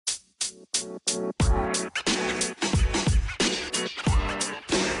Welcome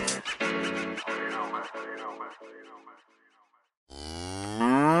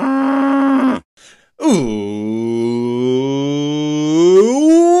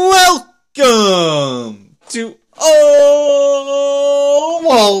to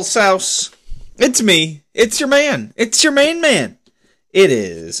Walls House. It's me. It's your man. It's your main man. It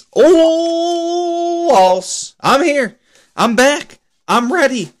is Walls. I'm here. I'm back. I'm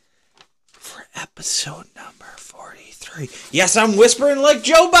ready for episode number 43. Yes, I'm whispering like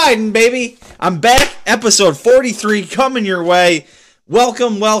Joe Biden, baby. I'm back. Episode 43 coming your way.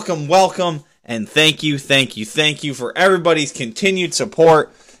 Welcome, welcome, welcome. And thank you for everybody's continued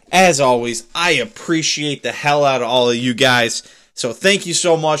support. As always, I appreciate the hell out of all of you guys. So thank you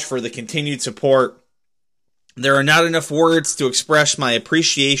so much for the continued support. There are not enough words to express my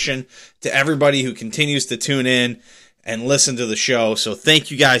appreciation to everybody who continues to tune in and listen to the show. So thank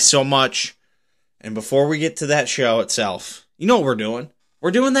you guys so much. And before we get to that show itself, you know what we're doing?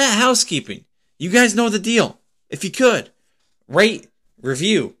 We're doing that housekeeping. You guys know the deal. If you could, rate,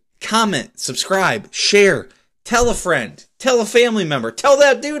 review, comment, subscribe, share, tell a friend, tell a family member, tell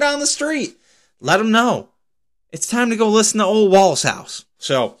that dude on the street. Let him know. It's time to go listen to old Walls House.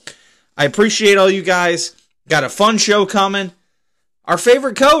 So I appreciate all you guys. Got a fun show coming. Our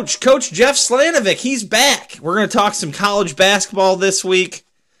favorite coach, Coach Jeff Slanovec, he's back. We're going to talk some college basketball this week.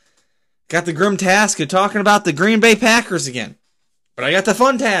 Got the grim task of talking about the Green Bay Packers again. But I got the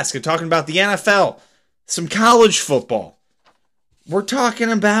fun task of talking about the NFL, some college football. We're talking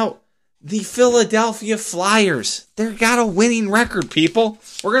about the Philadelphia Flyers. They've got a winning record, people.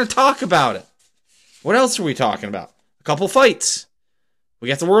 We're going to talk about it. What else are we talking about? A couple fights. We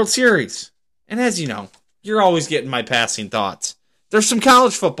got the World Series. And as you know, you're always getting my passing thoughts. There's some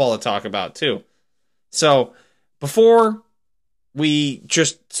college football to talk about, too. So, before we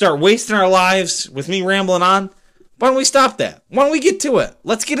just start wasting our lives with me rambling on, why don't we stop that? Why don't we get to it?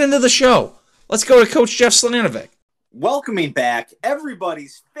 Let's get into the show. Let's go to Coach Jeff Slanovec. Welcoming back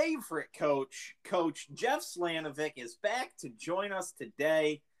everybody's favorite coach, Coach Jeff Slanovec is back to join us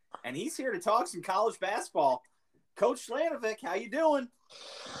today, and he's here to talk some college basketball. Coach Slanovec, how you doing?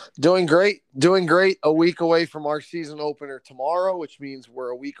 Doing great. A week away from our season opener tomorrow, which means we're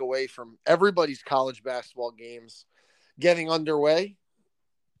a week away from everybody's college basketball games getting underway,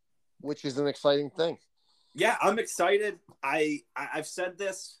 which is an exciting thing. Yeah, I'm excited. I've said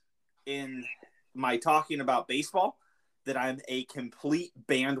this in my talking about baseball, that I'm a complete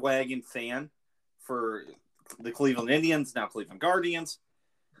bandwagon fan for the Cleveland Indians, now Cleveland Guardians.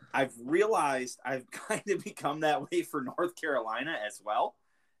 I've realized I've kind of become that way for North Carolina as well,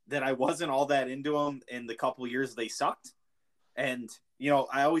 that I wasn't all that into them in the couple years they sucked. And, you know,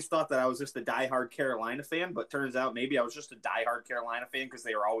 I always thought that I was just a diehard Carolina fan, but turns out maybe I was just a diehard Carolina fan because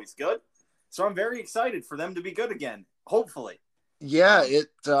they were always good. So I'm very excited for them to be good again, hopefully. Yeah, it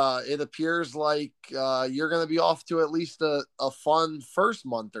appears like you're going to be off to at least a fun first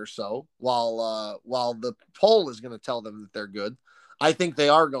month or so while the poll is going to tell them that they're good. I think they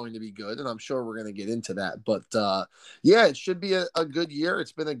are going to be good, and I'm sure we're going to get into that. But, yeah, it should be a good year.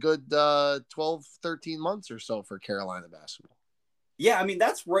 It's been a good 12, 13 months or so for Carolina basketball. Yeah, I mean,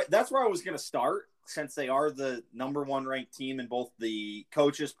 that's where I was going to start, since they are the number one ranked team in both the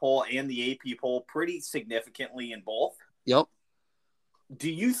coaches poll and the AP poll, pretty significantly in both. Yep. Do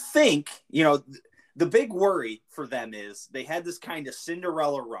you think, you know, the big worry for them is they had this kind of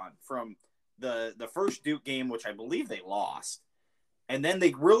Cinderella run from the first Duke game, which I believe they lost. And then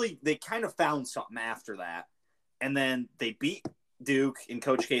they kind of found something after that. And then they beat Duke in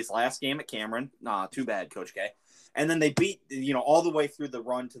Coach K's last game at Cameron. Nah, too bad, Coach K. And then they beat, you know, all the way through the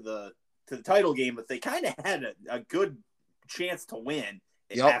run to the title game, but they kind of had a good chance to win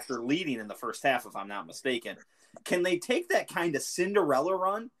after leading in the first half, if I'm not mistaken. Can they take that kind of Cinderella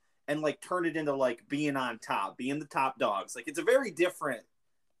run and like turn it into like being on top, being the top dogs? Like it's a very different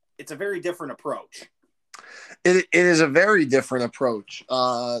approach. It is a very different approach.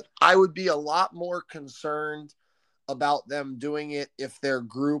 I would be a lot more concerned about them doing it if their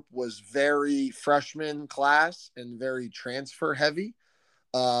group was very freshman class and very transfer heavy.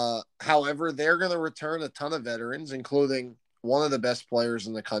 However, they're going to return a ton of veterans, including one of the best players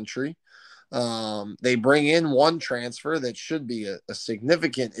in the country. They bring in one transfer that should be a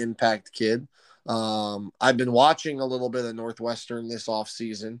significant impact kid. I've been watching a little bit of Northwestern this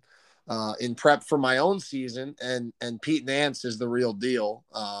offseason in prep for my own season, and Pete Nance is the real deal.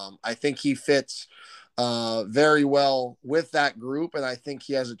 I think he fits very well with that group, and I think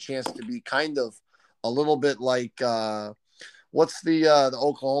he has a chance to be kind of a little bit like what's the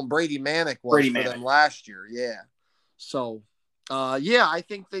Oklahoma Brady Manick was for them last year. Yeah. So Yeah, I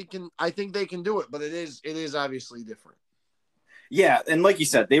think they can. I think they can do it, but it is obviously different. Yeah, and like you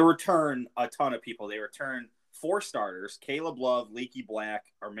said, they return a ton of people. They return 4 starters: Caleb Love, Leaky Black,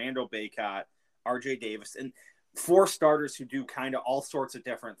 Armando Bacot, R.J. Davis, and 4 starters who do kind of all sorts of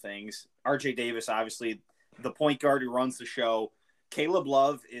different things. R.J. Davis, obviously, the point guard who runs the show. Caleb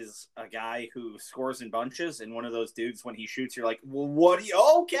Love is a guy who scores in bunches, and one of those dudes when he shoots, you're like, well, what do you?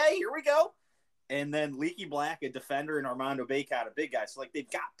 Okay, here we go. And then Leaky Black, a defender, and Armando Bacot, a big guy. So like they've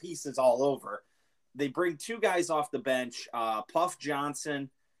got pieces all over. They bring 2 guys off the bench, Puff Johnson,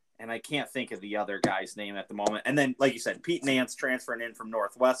 and I can't think of the other guy's name at the moment. And then, like you said, Pete Nance transferring in from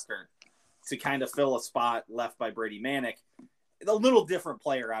Northwestern to kind of fill a spot left by Brady Manick. A little different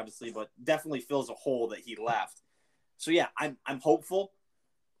player, obviously, but definitely fills a hole that he left. So yeah, I'm hopeful.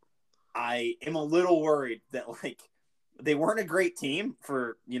 I am a little worried that like they weren't a great team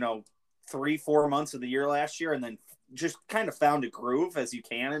for 3-4 months of the year last year, and then just kind of found a groove as you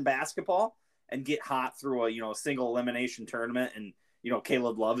can in basketball and get hot through a single elimination tournament. And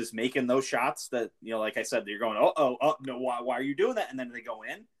Caleb Love is making those shots that like I said, you're going, oh no, why are you doing that? And then they go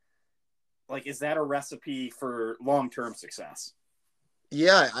in. Like, is that a recipe for long-term success?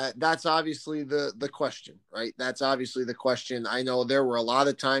 Yeah, that's obviously the question, right? That's obviously the question. I know there were a lot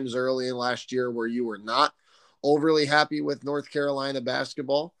of times early in last year where you were not overly happy with North Carolina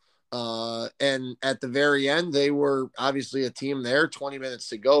basketball. And at the very end, they were obviously a team there. 20 minutes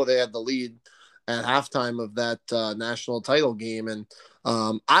to go, they had the lead at halftime of that national title game. And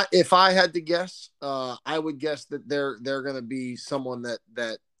if I had to guess, I would guess that they're going to be someone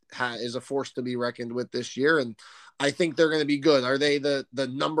that is a force to be reckoned with this year. And I think they're going to be good. Are they the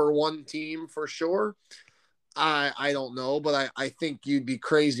number 1 team for sure? I don't know, but I think you'd be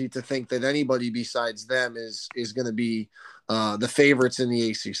crazy to think that anybody besides them is going to be the favorites in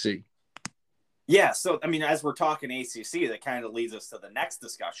the ACC. Yeah, so I mean, as we're talking ACC, that kind of leads us to the next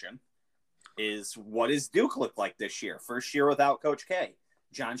discussion: is what does Duke look like this year? First year without Coach K,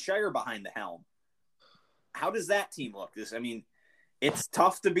 John Shire behind the helm. How does that team look? It's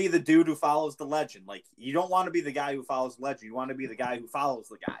tough to be the dude who follows the legend. Like, you don't want to be the guy who follows the legend. You want to be the guy who follows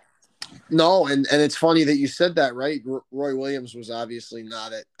the guy. No, and it's funny that you said that, right? Roy Williams was obviously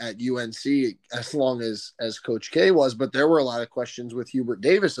not at UNC as long as Coach K was, but there were a lot of questions with Hubert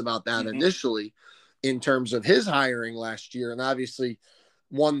Davis about that initially in terms of his hiring last year. And obviously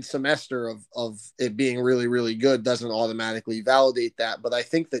one semester of it being really, really good doesn't automatically validate that. But I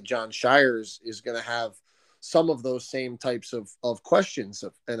think that John Shires is going to have some of those same types of questions.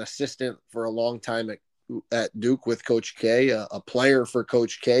 Of an assistant for a long time at Duke with Coach K, a player for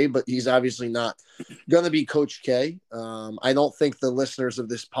Coach K, but he's obviously not going to be Coach K. I don't think the listeners of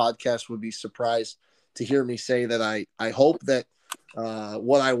this podcast would be surprised to hear me say that I hope that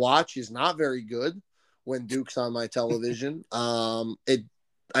what I watch is not very good when Duke's on my television.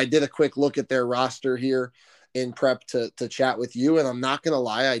 I did a quick look at their roster here in prep to chat with you, and I'm not going to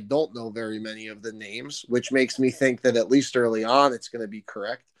lie, I don't know very many of the names, which makes me think that at least early on it's going to be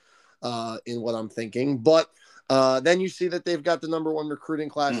correct in what I'm thinking. But then you see that they've got the number 1 recruiting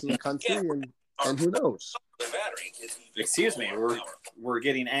class in the country, and who knows? Excuse me, we're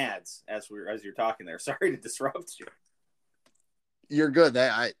getting ads as you're talking there. Sorry to disrupt you. You're good.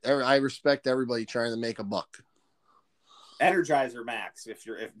 I respect everybody trying to make a buck. Energizer Max, in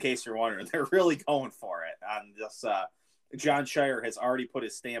case you're wondering, they're really going for it on this. John Shire has already put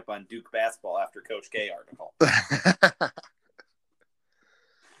his stamp on Duke basketball after Coach K article.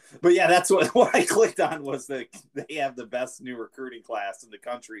 But yeah, that's what I clicked on was that they have the best new recruiting class in the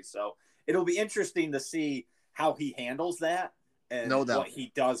country. So it'll be interesting to see how he handles that and no doubt what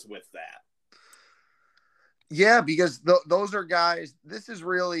he does with that. Yeah, because those are guys. This is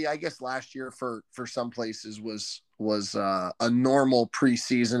really, I guess, last year for some places was a normal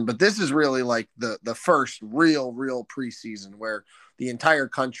preseason, but this is really like the first real preseason where the entire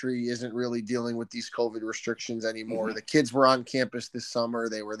country isn't really dealing with these COVID restrictions anymore. Mm-hmm. The kids were on campus this summer;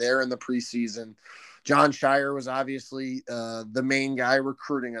 they were there in the preseason. John Shire was obviously the main guy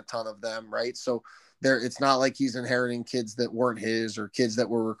recruiting a ton of them, right? So it's not like he's inheriting kids that weren't his or kids that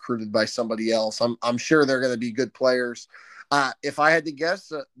were recruited by somebody else. I'm sure they're going to be good players. If I had to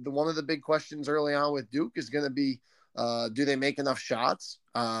guess, one of the big questions early on with Duke is going to be, do they make enough shots?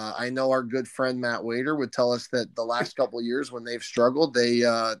 I know our good friend Matt Wader would tell us that the last couple of years when they've struggled, they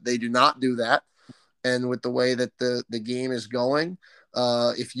do not do that. And with the way that the game is going,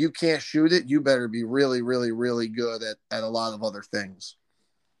 if you can't shoot it, you better be really, really, really good at a lot of other things.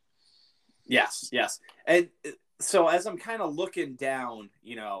 Yes. And so as I'm kind of looking down,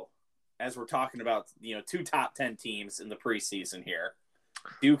 as we're talking about, 2 top 10 teams in the preseason here,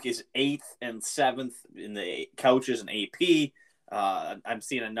 Duke is 8th and 7th in the coaches and AP. I'm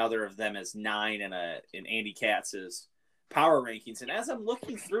seeing another of them as 9 in Andy Katz's power rankings. And as I'm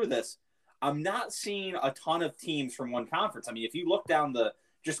looking through this, I'm not seeing a ton of teams from one conference. I mean, if you look down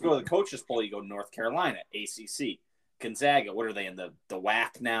just go to the coaches poll, you go North Carolina, ACC, Gonzaga. What are they in the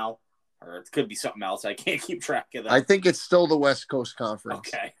WAC now? Or it could be something else. I can't keep track of that. I think it's still the West Coast Conference.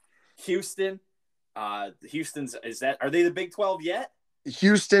 Okay. Houston. Are they the Big 12 yet?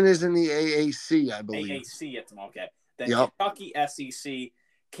 Houston is in the AAC, I believe. AAC at them. Okay. Then Kentucky, SEC,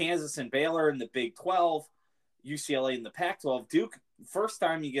 Kansas and Baylor in the Big 12, UCLA in the Pac-12, Duke. First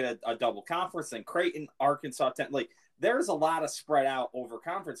time you get a double conference, then Creighton, Arkansas, like there's a lot of spread out over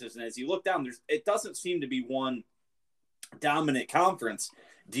conferences. And as you look down, it doesn't seem to be one dominant conference.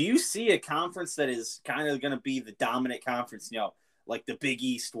 Do you see a conference that is kind of going to be the dominant conference, like the Big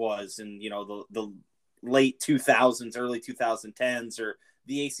East was in, the late 2000s, early 2010s, or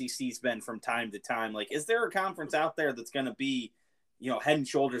the ACC's been from time to time? Like, is there a conference out there that's going to be, head and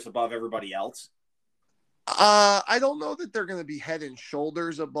shoulders above everybody else? I don't know that they're going to be head and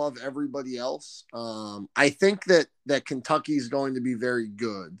shoulders above everybody else. I think that Kentucky is going to be very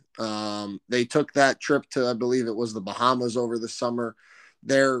good. They took that trip to, I believe it was the Bahamas over the summer.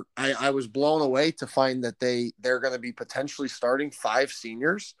 I was blown away to find that they're going to be potentially starting 5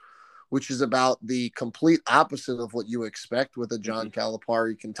 seniors, which is about the complete opposite of what you expect with a John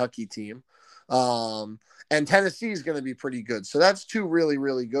Calipari Kentucky team. And Tennessee is going to be pretty good. So that's 2 really,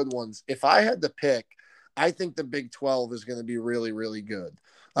 really good ones. If I had to pick, I think the Big 12 is going to be really, really good.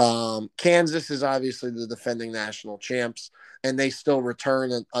 Kansas is obviously the defending national champs, and they still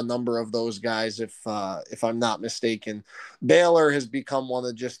return a number of those guys, if I'm not mistaken. Baylor has become one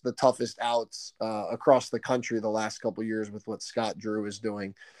of just the toughest outs across the country the last couple of years with what Scott Drew is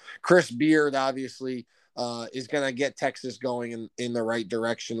doing. Chris Beard, obviously, is going to get Texas going in the right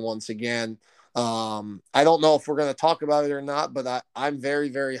direction once again. I don't know if we're going to talk about it or not, but I'm very,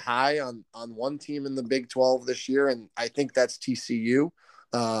 very high on one team in the Big 12 this year, and I think that's TCU.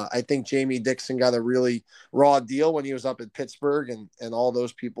 I think Jamie Dixon got a really raw deal when he was up at Pittsburgh, and all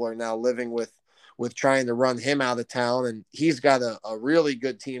those people are now living with trying to run him out of town. And he's got a really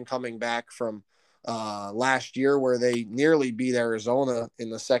good team coming back from last year where they nearly beat Arizona in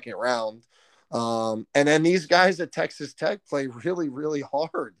the second round. And then these guys at Texas Tech play really, really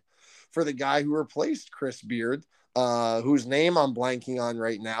hard for the guy who replaced Chris Beard, whose name I'm blanking on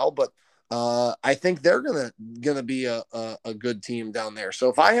right now, but I think they're gonna be a good team down there. So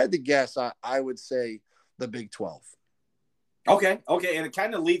if I had to guess, I would say the Big 12. Okay, and it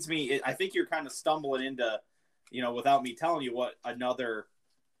kind of leads me. I think you're kind of stumbling into, without me telling you what another.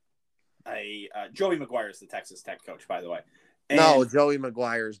 Joey McGuire is the Texas Tech coach, by the way. And no, Joey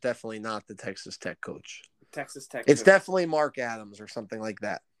McGuire is definitely not the Texas Tech coach. Texas Tech. It's definitely Mark Adams or something like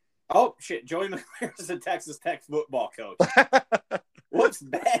that. Oh shit! Joey McGuire is a Texas Tech football coach. What's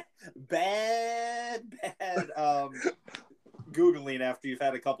bad? Googling after you've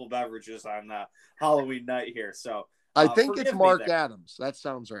had a couple beverages on Halloween night here. So I think it's Mark Adams. That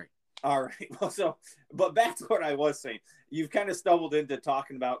sounds right. All right. Well, but back to what I was saying. You've kind of stumbled into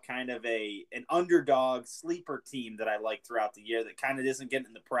talking about kind of an underdog sleeper team that I like throughout the year that kind of isn't getting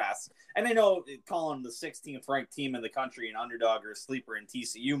in the press. And I know calling the 16th ranked team in the country an underdog or a sleeper in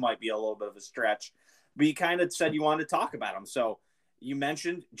TCU might be a little bit of a stretch, but you kind of said you wanted to talk about them. So you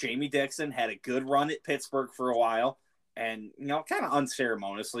mentioned Jamie Dixon had a good run at Pittsburgh for a while and, kind of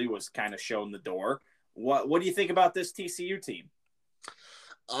unceremoniously was kind of shown the door. What do you think about this TCU team?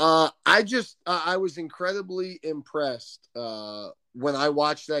 I was incredibly impressed when I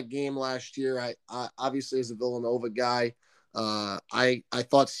watched that game last year. I obviously, as a Villanova guy, I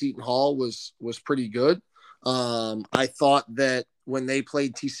thought Seton Hall was pretty good. I thought that when they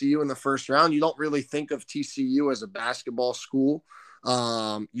played TCU in the first round, you don't really think of TCU as a basketball school.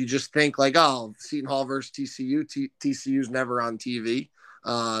 You just think like, oh, Seton Hall versus TCU. TCU's never on TV.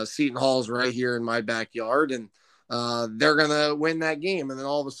 Seton Hall's right here in my backyard, and they're going to win that game. And then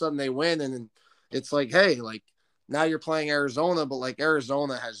all of a sudden they win. And it's like, hey, like now you're playing Arizona, but like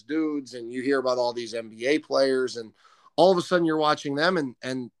Arizona has dudes and you hear about all these NBA players and all of a sudden you're watching them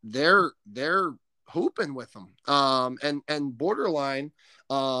and they're hooping with them. And Borderline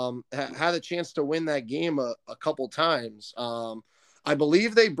had a chance to win that game a couple times. I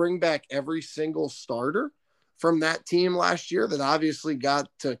believe they bring back every single starter from that team last year that obviously got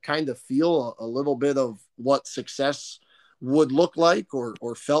to kind of feel a little bit of what success would look like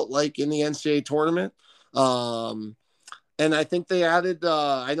or felt like in the NCAA tournament. And I think they added,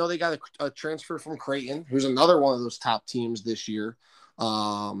 I know they got a transfer from Creighton, who's another one of those top teams this year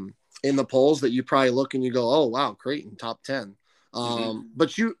in the polls that you probably look and you go, oh, wow, Creighton, top 10.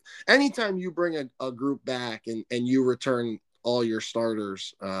 But anytime you bring a group back and you return all your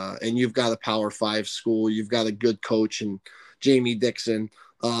starters, and you've got a Power 5 school, you've got a good coach and Jamie Dixon.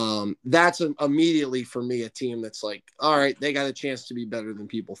 That's immediately for me a team that's like, all right, they got a chance to be better than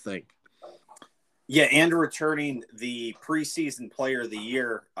people think. Yeah, and returning the preseason player of the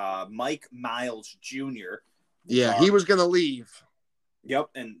year, Mike Miles Jr. Yeah, he was going to leave. Yep,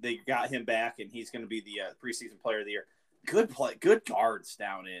 and they got him back, and he's going to be the preseason player of the year. Good guards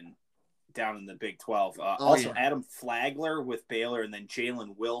down in the Big 12. Also, Adam Flagler with Baylor, and then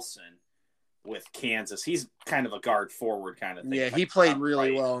Jalen Wilson with Kansas. He's kind of a guard forward kind of thing. Yeah, he played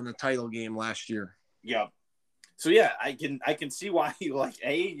really well in the title game last year. Yep. So yeah, I can see why you like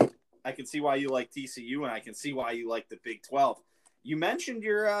I can see why you like TCU, and I can see why you like the Big 12. You mentioned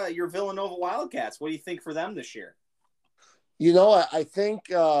your Villanova Wildcats. What do you think for them this year? You know, I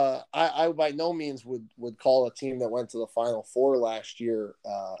think I by no means would call a team that went to the Final Four last year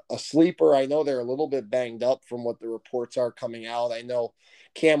a sleeper. I know they're a little bit banged up from what the reports are coming out. I know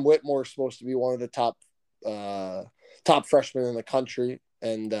Cam Whitmore is supposed to be one of the top freshmen in the country,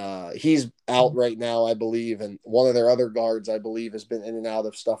 and he's out right now, I believe. And one of their other guards, I believe, has been in and out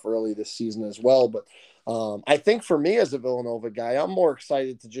of stuff early this season as well. But I think for me as a Villanova guy, I'm more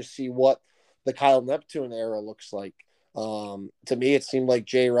excited to just see what the Kyle Neptune era looks like. To me, it seemed like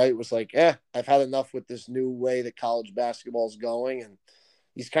Jay Wright was like, I've had enough with this new way that college basketball is going. And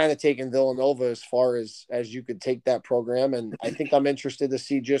he's kind of taken Villanova as far as you could take that program. And I think I'm interested to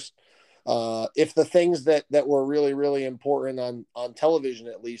see just if the things that were really, really important on television,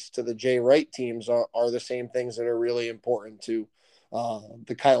 at least to the Jay Wright teams are the same things that are really important to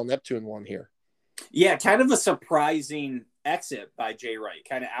the Kyle Neptune one here. Yeah. Kind of a surprising exit by Jay Wright,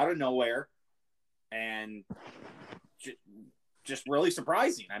 kind of out of nowhere. And just really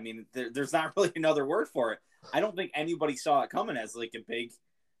surprising. I mean, there's not really another word for it. I don't think anybody saw it coming as like a big,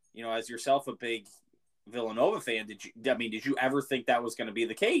 as yourself a big Villanova fan. Did you ever think that was going to be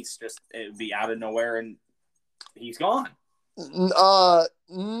the case? Just it would be out of nowhere and he's gone.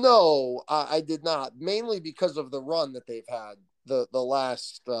 No, I did not. Mainly because of the run that they've had the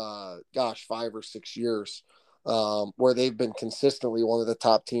last 5 or 6 years. Where they've been consistently one of the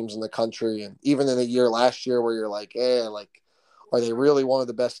top teams in the country. And even in a year last year where you're like, are they really one of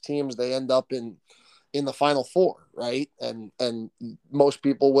the best teams? They end up in the Final Four, right? And most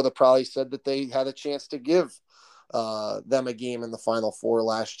people would have probably said that they had a chance to give them a game in the Final Four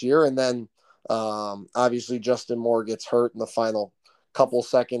last year. And then obviously Justin Moore gets hurt in the final couple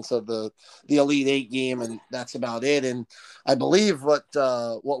seconds of the Elite Eight game, and that's about it. And I believe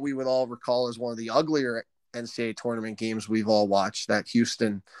what we would all recall as one of the uglier NCAA tournament games we've all watched, that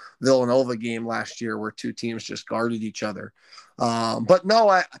Houston Villanova game last year where two teams just guarded each other. But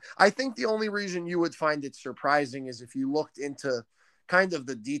no, I think the only reason you would find it surprising is if you looked into kind of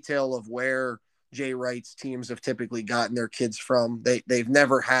the detail of where Jay Wright's teams have typically gotten their kids from. They've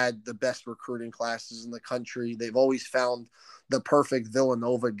never had the best recruiting classes in the country. They've always found the perfect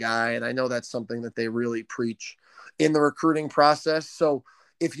Villanova guy. And I know that's something that they really preach in the recruiting process. So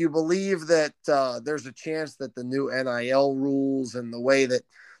if you believe that there's a chance that the new NIL rules and the way that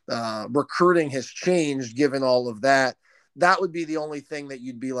recruiting has changed, given all of that, that would be the only thing that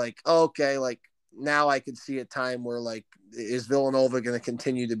you'd be like, okay, like now I could see a time where like, is Villanova going to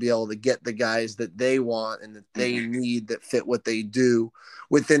continue to be able to get the guys that they want and that they need that fit what they do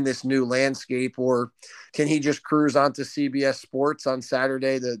within this new landscape? Or can he just cruise onto CBS Sports on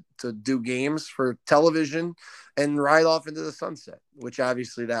Saturday to do games for television and ride off into the sunset, which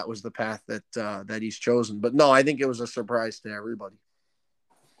obviously that was the path that he's chosen. But no, I think it was a surprise to everybody.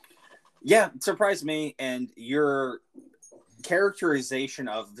 Yeah, it surprised me. And your characterization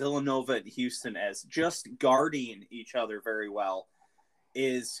of Villanova and Houston as just guarding each other very well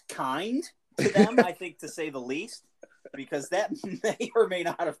is kind to them, I think, to say the least, because that may or may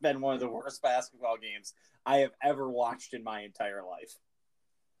not have been one of the worst basketball games I have ever watched in my entire life.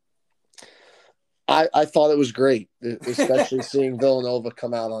 I thought it was great, especially seeing Villanova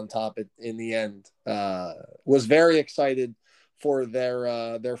come out on top in the end. Was very excited for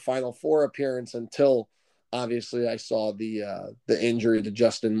their Final Four appearance until obviously I saw the injury to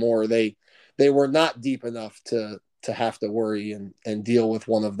Justin Moore. They were not deep enough to have to worry and deal with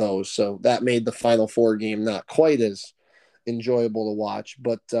one of those. So that made the Final Four game not quite as enjoyable to watch.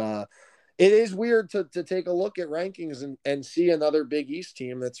 But it is weird to take a look at rankings and see another Big East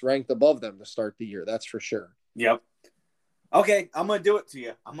team that's ranked above them to start the year. That's for sure. Yep. Okay, I'm going to do it to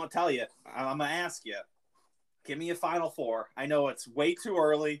you. I'm going to tell you. I'm going to ask you. Give me a Final Four. I know it's way too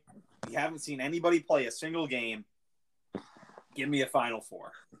early. You haven't seen anybody play a single game. Give me a Final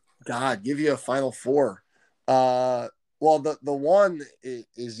Four. God, give you a Final Four. Well, the one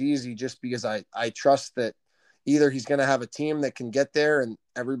is easy just because I trust that either he's going to have a team that can get there and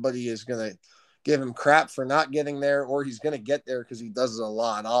everybody is going to give him crap for not getting there, or he's going to get there because he does it a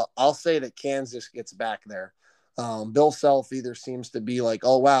lot. I'll say that Kansas gets back there. Bill Self either seems to be like,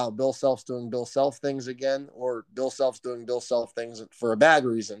 oh, wow, Bill Self's doing Bill Self things again, or Bill Self's doing Bill Self things for a bad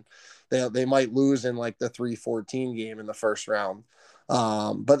reason. They might lose in like the 3-14 game in the first round.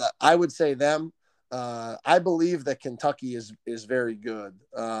 But I would say them. I believe that Kentucky is very good.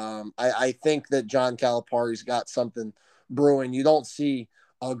 I think that John Calipari's got something brewing. You don't see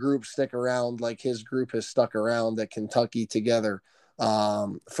a group stick around like his group has stuck around at Kentucky together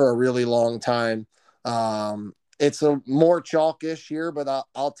for a really long time. It's a more chalkish here, but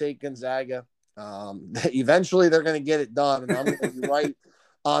I'll take Gonzaga. Eventually, they're going to get it done, and I'm going to be right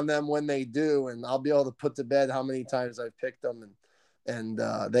on them when they do, and I'll be able to put to bed how many times I've picked them, and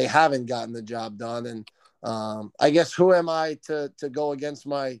they haven't gotten the job done. And I guess who am I to go against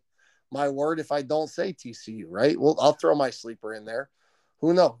my word if I don't say TCU, right? Well, I'll throw my sleeper in there.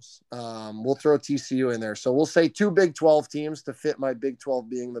 Who knows? We'll throw TCU in there. So we'll say 2 Big 12 teams to fit my Big 12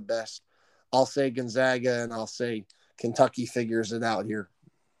 being the best. I'll say Gonzaga, and I'll say Kentucky figures it out here.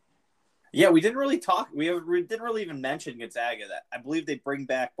 Yeah, we didn't really talk. We didn't really even mention Gonzaga. That I believe they bring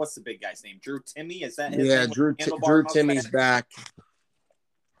back, what's the big guy's name? Drew Timme? Is that his name? Drew Timme's back.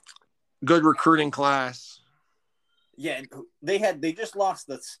 Good recruiting class. Yeah, and they just lost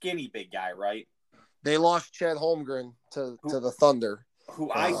the skinny big guy, right? They lost Chet Holmgren to the Thunder, who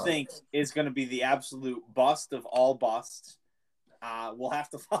I think is going to be the absolute bust of all busts. We'll have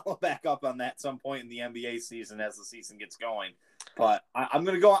to follow back up on that some point in the NBA season as the season gets going. But I'm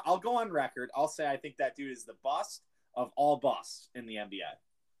going to go. I'll go on record. I'll say I think that dude is the bust of all busts in the NBA.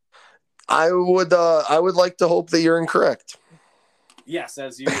 I would like to hope that you're incorrect. Yes,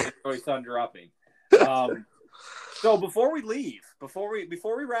 as you enjoy thunder upping. So before we leave, before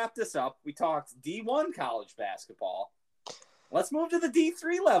we wrap this up, we talked D1 college basketball. Let's move to the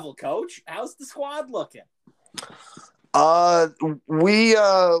D3 level, Coach. How's the squad looking? We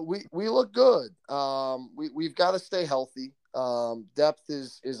look good. We've got to stay healthy. Depth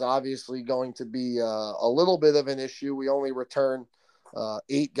is obviously going to be a little bit of an issue. We only return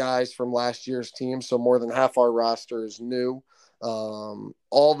 8 guys from last year's team, so more than half our roster is new.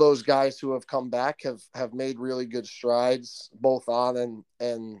 All those guys who have come back have made really good strides, both on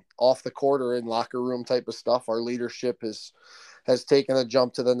and off the court or in locker room type of stuff. Our leadership has taken a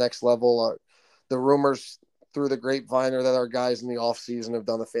jump to the next level. The rumors through the grapevine are that our guys in the off season have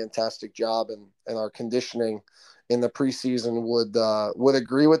done a fantastic job, and our conditioning in the preseason would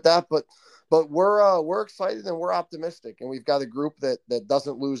agree with that. But we're excited and we're optimistic, and we've got a group that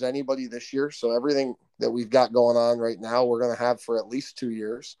doesn't lose anybody this year. So everything that we've got going on right now, we're going to have for at least 2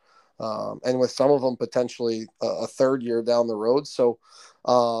 years, and with some of them potentially a third year down the road. So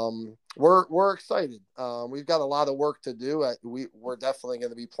we're excited. We've got a lot of work to do. We're definitely going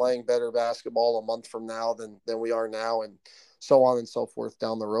to be playing better basketball a month from now than we are now, and so on and so forth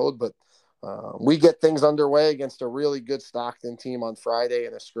down the road. But we get things underway against a really good Stockton team on Friday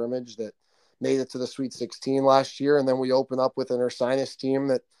in a scrimmage that made it to the Sweet 16 last year. And then we open up with an Ursinus team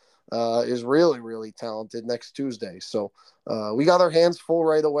that is really, really talented next Tuesday. So we got our hands full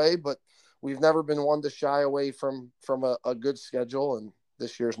right away, but we've never been one to shy away from a good schedule. And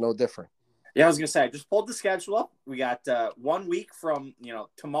this year's no different. Yeah, I was going to say, I just pulled the schedule up. We got 1 week from,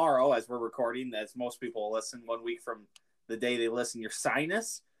 tomorrow as we're recording, as most people will listen, 1 week from the day they listen,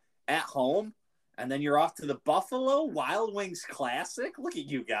 Ursinus at home. And then you're off to the Buffalo Wild Wings Classic. Look at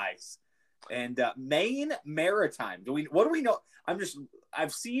you guys. And Maine Maritime. What do we know?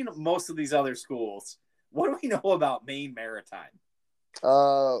 I've seen most of these other schools. What do we know about Maine Maritime?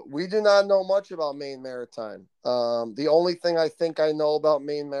 We do not know much about Maine Maritime. The only thing I think I know about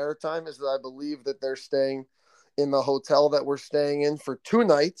Maine Maritime is that I believe that they're staying in the hotel that we're staying in for 2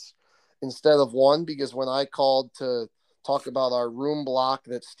 nights instead of 1, because when I called to talk about our room block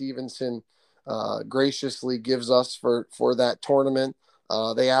that Stevenson graciously gives us for that tournament,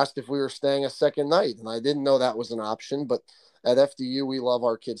 they asked if we were staying a second night, and I didn't know that was an option. But at FDU, we love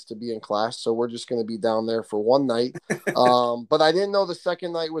our kids to be in class, so we're just going to be down there for 1 night. But I didn't know the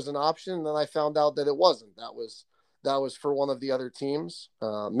second night was an option, and then I found out that it wasn't. That was for one of the other teams.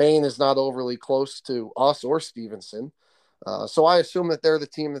 Maine is not overly close to us or Stevenson, so I assume that they're the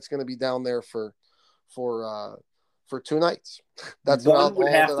team that's going to be down there for 2 nights. That's about all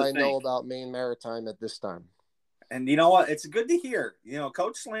that I know about Maine Maritime at this time. And you know what? It's good to hear.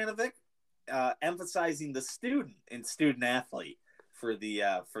 Coach Slanovec emphasizing the student and student athlete for the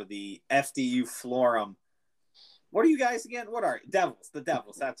FDU Florum. What are you guys again? What are you? Devils? The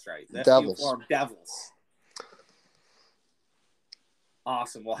Devils. That's right. The Devils. FDU Florum Devils.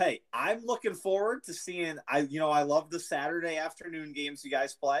 Awesome. Well, hey, I'm looking forward to seeing. I love the Saturday afternoon games you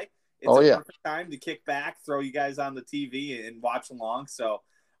guys play. It's a perfect time to kick back, throw you guys on the TV, and watch along. So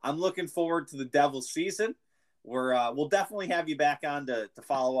I'm looking forward to the Devils season. We'll definitely have you back on to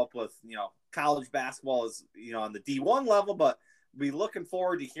follow up with college basketball is on the D1 level, but we'll be looking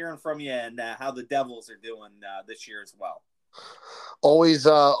forward to hearing from you and how the Devils are doing this year as well.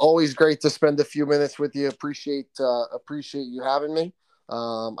 Always great to spend a few minutes with you. Appreciate you having me.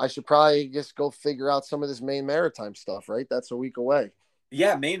 I should probably just go figure out some of this Maine Maritime stuff, right? That's a week away.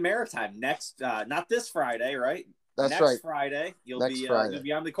 Yeah, Maine Maritime next, not this Friday, right? That's next right. Friday, you'll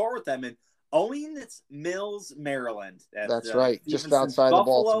be on the court with them in Owings Mills, Maryland. That's right, just outside of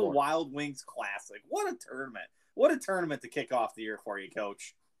Baltimore. Buffalo Wild Wings Classic. What a tournament! What a tournament to kick off the year for you,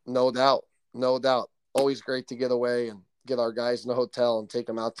 Coach. No doubt. Always great to get away and get our guys in the hotel and take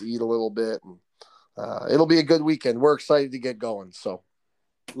them out to eat a little bit, and it'll be a good weekend. We're excited to get going. So.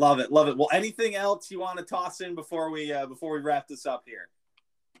 Love it. Well, anything else you want to toss in before we wrap this up here?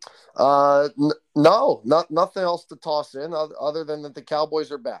 No, nothing else to toss in other than that the Cowboys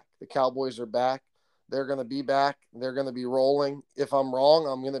are back. They're going to be back. They're going to be rolling. If I'm wrong,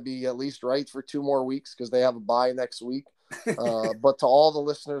 I'm going to be at least right for 2 more weeks because they have a bye next week. But to all the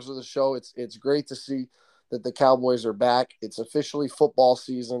listeners of the show, it's great to see that the Cowboys are back. It's officially football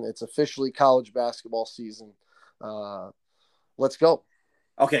season. It's officially college basketball season. Let's go.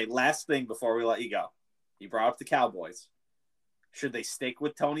 Okay, last thing before we let you go. You brought up the Cowboys. Should they stick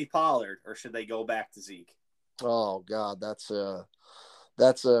with Tony Pollard or should they go back to Zeke? Oh God, that's a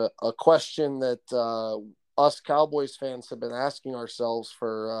question that us Cowboys fans have been asking ourselves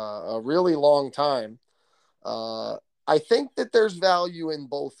for a really long time. I think that there's value in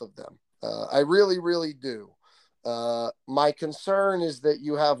both of them. I really, really do. My concern is that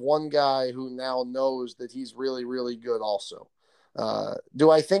you have one guy who now knows that he's really, really good also.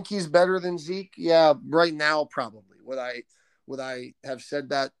 Do I think he's better than Zeke? Yeah, right now, probably. Would I have said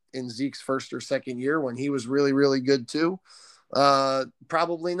that in Zeke's first or second year when he was really, really good too?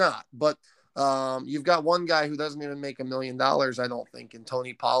 Probably not. But you've got one guy who doesn't even make $1 million, I don't think, in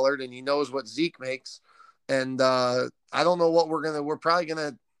Tony Pollard, and he knows what Zeke makes. And I don't know what we're probably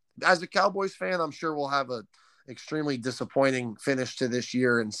going to, as a Cowboys fan, I'm sure we'll have a extremely disappointing finish to this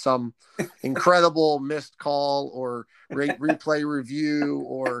year and some incredible missed call or replay review,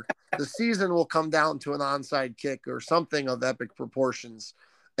 or the season will come down to an onside kick or something of epic proportions.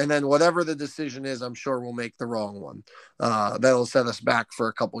 And then whatever the decision is, I'm sure we'll make the wrong one. That'll set us back for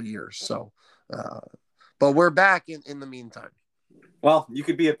a couple years. So, but we're back in the meantime. Well, you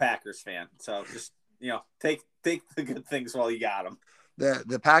could be a Packers fan. So just, take the good things while you got them.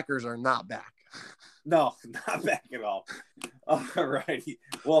 The Packers are not back. No, not back at all. All righty.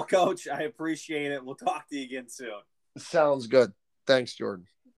 Well, Coach, I appreciate it. We'll talk to you again soon. Sounds good. Thanks, Jordan.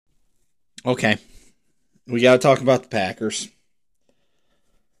 Okay. We got to talk about the Packers.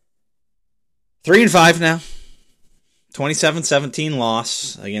 3-5 now. 27-17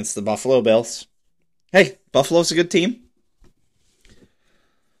 loss against the Buffalo Bills. Hey, Buffalo's a good team.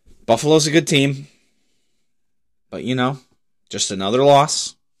 But, just another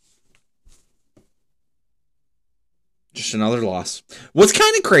loss. What's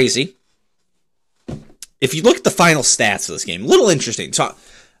kind of crazy, if you look at the final stats of this game, a little interesting. So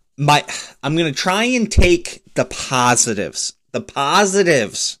I'm going to try and take the positives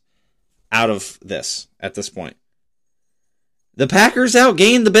out of this at this point. The Packers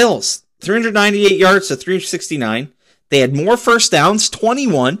outgained the Bills, 398 yards to 369. They had more first downs,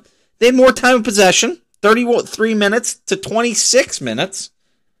 21. They had more time of possession, 33 minutes to 26 minutes,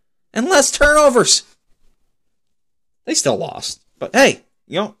 and less turnovers. They still lost. But hey,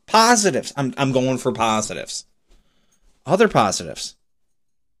 positives. I'm going for positives. Other positives.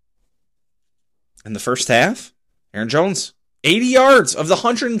 In the first half, Aaron Jones, 80 yards of the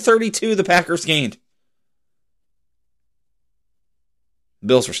 132 the Packers gained.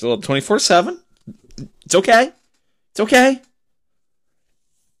 Bills were still up 24-7. It's okay.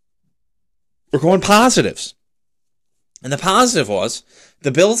 We're going positives. And the positive was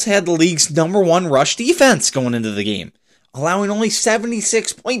the Bills had the league's #1 rush defense going into the game, allowing only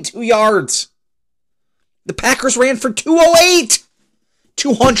 76.2 yards. The Packers ran for 208.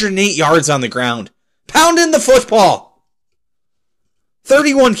 208 yards on the ground. Pounding the football.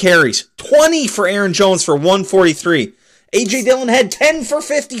 31 carries. 20 for Aaron Jones for 143. A.J. Dillon had 10 for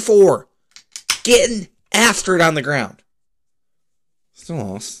 54. Getting after it on the ground.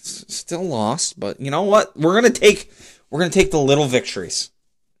 Still lost, but you know what? We're gonna take the little victories.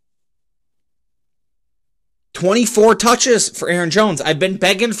 24 touches for Aaron Jones. I've been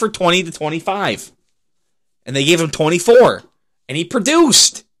begging for 20 to 25. And they gave him 24. And he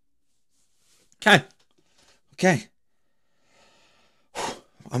produced. Okay.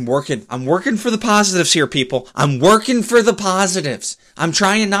 I'm working for the positives here, people. I'm working for the positives. I'm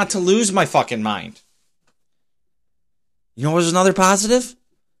trying not to lose my fucking mind. You know what was another positive?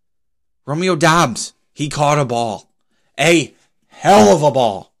 Romeo Doubs. He caught a ball. A hell of a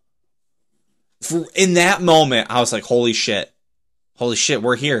ball. In that moment, I was like, holy shit. Holy shit,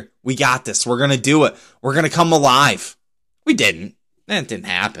 we're here. We got this. We're going to do it. We're going to come alive. We didn't. That didn't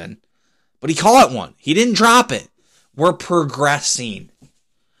happen. But he caught one. He didn't drop it. We're progressing.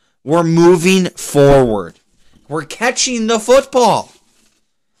 We're moving forward. We're catching the football.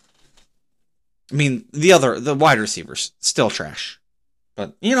 I mean, the wide receivers, still trash.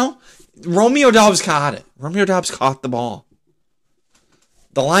 But, Romeo Doubs caught it. Romeo Doubs caught the ball.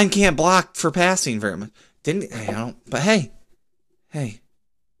 The line can't block for passing very much. But hey.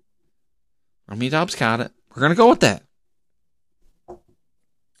 Romeo Doubs caught it. We're going to go with that.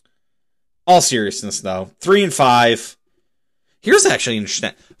 All seriousness, though. 3-5. Here's actually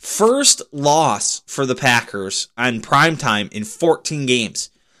interesting. First loss for the Packers on primetime in 14 games.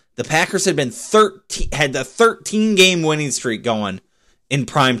 The Packers had the 13-game winning streak going in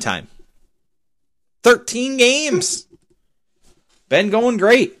primetime. 13 games. Been going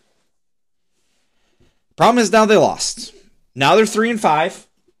great. Problem is now they lost. Now they're 3-5.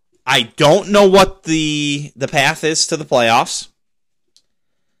 I don't know what the path is to the playoffs.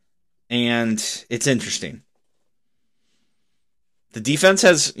 And it's interesting. The defense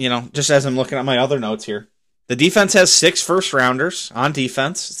has, just as I'm looking at my other notes here, the defense has 6 first-rounders on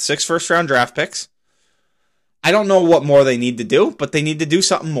defense, 6 first-round draft picks. I don't know what more they need to do, but they need to do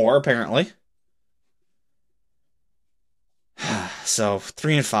something more, apparently. So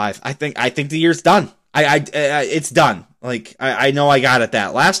 3-5. I think the year's done. It's done. Like I know I got it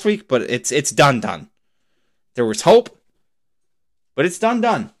that last week, but it's done. There was hope, but it's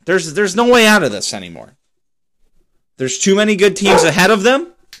done. There's no way out of this anymore. There's too many good teams ahead of them,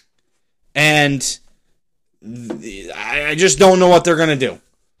 and I just don't know what they're going to do.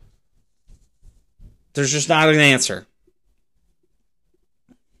 There's just not an answer.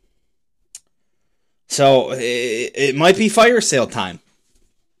 So it might be fire sale time.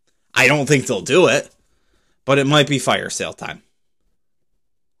 I don't think they'll do it, but it might be fire sale time.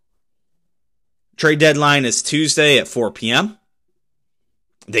 Trade deadline is Tuesday at 4 p.m.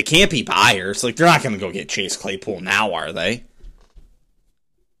 They can't be buyers. Like, they're not going to go get Chase Claypool now, are they?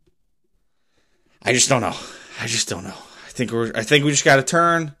 I just don't know. I think we just got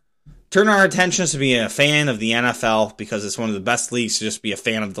to turn our attentions to being a fan of the NFL, because it's one of the best leagues to just be a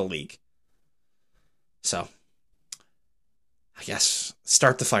fan of the league. So, I guess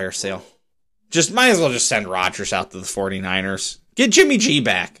start the fire sale. Might as well just send Rodgers out to the 49ers. Get Jimmy G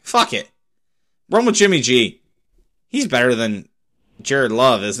back. Fuck it. Run with Jimmy G. He's better than Jared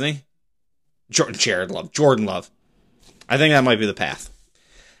Love, isn't he? Jordan Love. I think that might be the path.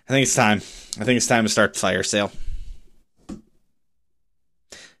 I think it's time to start the fire sale.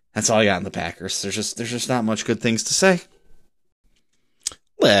 That's all I got in the Packers. There's just not much good things to say.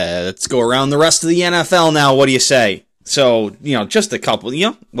 Let's go around the rest of the NFL now. What do you say? So, just a couple,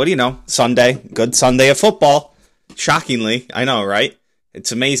 what do you know? Sunday, good Sunday of football. Shockingly, I know, right?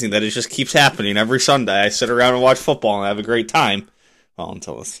 It's amazing that it just keeps happening every Sunday. I sit around and watch football and have a great time. Well,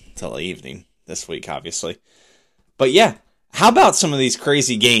 until the evening this week, obviously. But yeah, how about some of these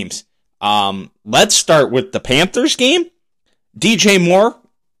crazy games? Let's start with the Panthers game. DJ Moore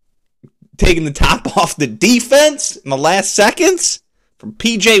taking the top off the defense in the last seconds from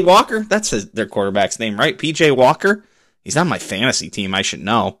PJ Walker. That's their quarterback's name, right? PJ Walker. He's on my fantasy team. I should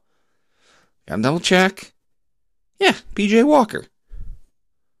know. Gotta double check. Yeah, PJ Walker.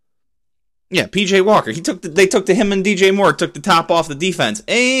 Yeah, PJ Walker. They took to him and DJ Moore, took the top off the defense,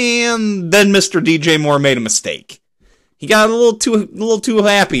 and then Mr. DJ Moore made a mistake. He got a little too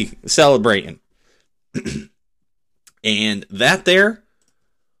happy celebrating. And that there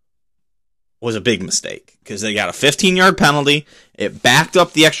was a big mistake, because they got a 15-yard penalty. It backed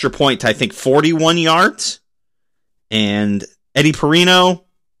up the extra point to, I think, 41 yards. And Eddie Pinero.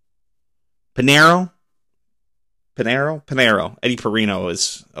 Eddie Pinero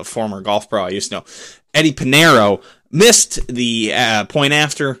is a former golf pro I used to know. Eddie Pinero missed the point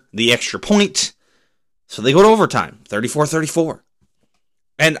after the extra point. So they go to overtime, 34-34.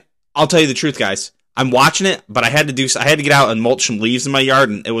 And I'll tell you the truth, guys. I'm watching it, but I had to get out and mulch some leaves in my yard,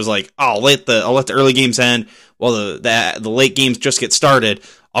 and it was like, I'll let the early games end while the late games just get started.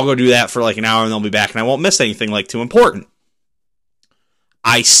 I'll go do that for like an hour, and they'll be back, and I won't miss anything like too important.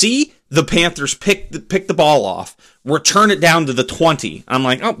 I see the Panthers pick the ball off, return it down to the 20. I'm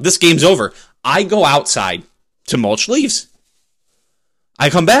like, oh, this game's over. I go outside to mulch leaves. I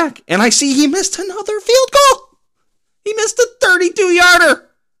come back, and I see he missed another field goal. He missed a 32-yarder.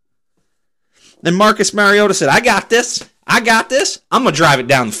 Then Marcus Mariota said, I got this. I'm going to drive it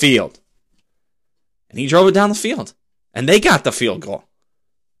down the field. And he drove it down the field. And they got the field goal.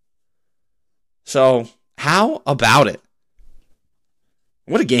 So, how about it?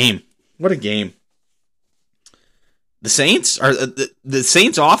 What a game. What a game. The Saints are the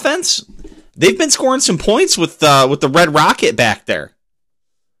Saints offense. They've been scoring some points with the Red Rocket back there.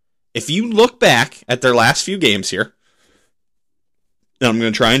 If you look back at their last few games here, and I'm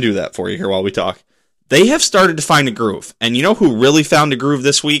going to try and do that for you here while we talk, they have started to find a groove. And you know who really found a groove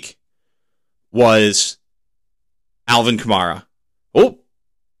this week? Was Alvin Kamara. Oh,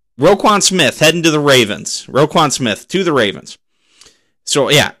 Roquan Smith heading to the Ravens. Roquan Smith to the Ravens. So,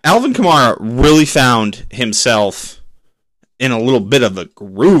 yeah, Alvin Kamara really found himself in a little bit of a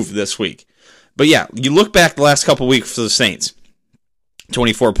groove this week. But, yeah, you look back the last couple weeks for the Saints.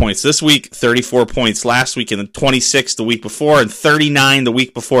 24 points this week, 34 points last week, and then 26 the week before, and 39 the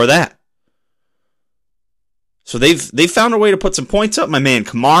week before that. So they've found a way to put some points up. My man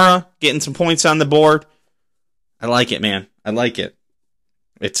Kamara getting some points on the board. I like it, man. I like it.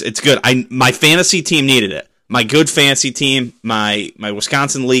 It's good. My fantasy team needed it. My good fantasy team, my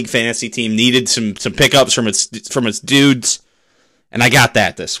Wisconsin League fantasy team needed some pickups from its dudes, and I got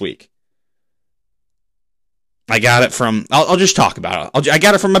that this week. I got it from, I'll just talk about it. I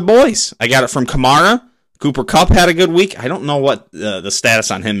got it from my boys. I got it from Kamara. Cooper Kupp had a good week. I don't know what the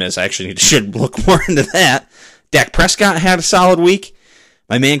status on him is. I actually should look more into that. Dak Prescott had a solid week.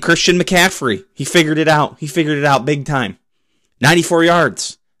 My man Christian McCaffrey, he figured it out. He figured it out big time. 94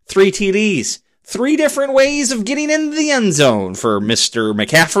 yards, 3 TDs, 3 different ways of getting into the end zone for Mr.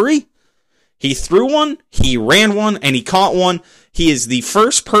 McCaffrey. He threw one, he ran one, and he caught one. He is the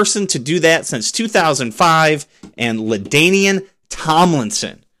first person to do that since 2005, and LaDainian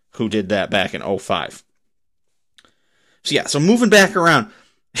Tomlinson, who did that back in 2005. So yeah, so moving back around,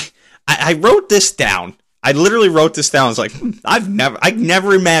 I wrote this down. I literally wrote this down. I was like, I've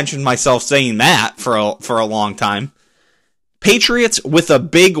never imagined myself saying that for a long time. Patriots with a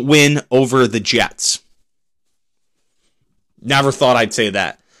big win over the Jets. Never thought I'd say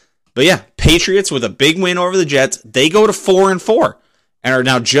that. But yeah, Patriots with a big win over the Jets. They go to 4-4 and are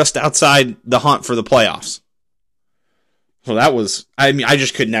now just outside the hunt for the playoffs. So that was, I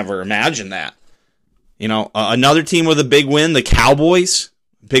just could never imagine that. You know, another team with a big win, the Cowboys.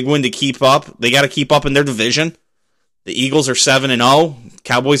 Big win to keep up. They got to keep up in their division. The Eagles are 7-0.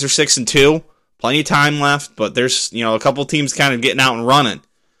 Cowboys are 6-2. Plenty of time left, but there's, a couple teams kind of getting out and running.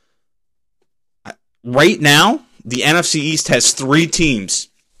 Right now, the NFC East has 3 teams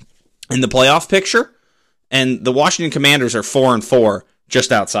in the playoff picture, and the Washington Commanders are 4-4,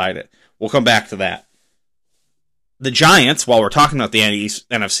 just outside it. We'll come back to that. The Giants, while we're talking about the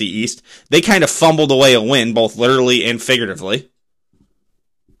NFC East, they kind of fumbled away a win, both literally and figuratively.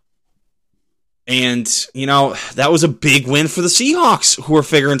 And, that was a big win for the Seahawks, who are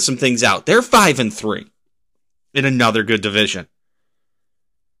figuring some things out. They're 5-3 in another good division.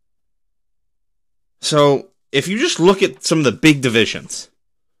 So, if you just look at some of the big divisions,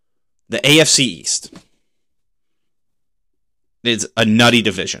 the AFC East is a nutty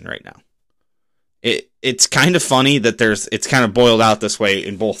division right now. It's kind of funny that it's kind of boiled out this way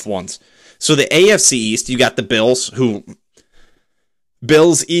in both ones. So the AFC East, you got the Bills,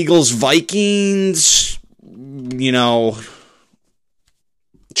 Eagles, Vikings,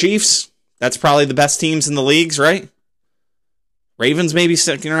 Chiefs. That's probably the best teams in the leagues, right? Ravens maybe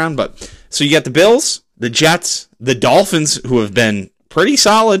sticking around, but so you got the Bills, the Jets, the Dolphins, who have been pretty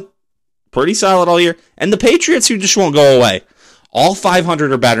solid all year, and the Patriots, who just won't go away. All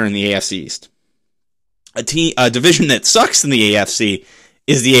 500 or better in the AFC East. A division that sucks in the AFC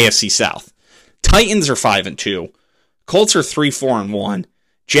is the AFC South. Titans are 5-2. Colts are 3-4-1.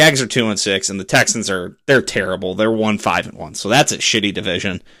 Jags are 2-6, and the Texans they're terrible. They're 1-5-1. So that's a shitty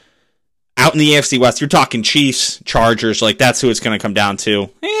division. Out in the AFC West, you're talking Chiefs, Chargers, like that's who it's going to come down to.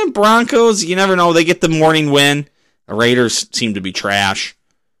 And Broncos, you never know. They get the morning win. The Raiders seem to be trash.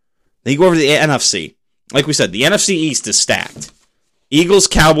 Then you go over to the NFC. Like we said, the NFC East is stacked. Eagles,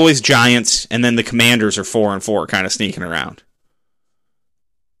 Cowboys, Giants, and then the Commanders are 4-4, kind of sneaking around.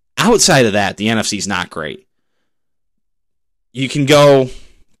 Outside of that, the NFC's not great. You can go,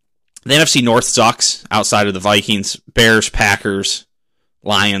 the NFC North sucks outside of the Vikings, Bears, Packers,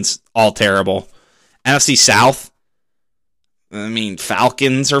 Lions, all terrible. NFC South,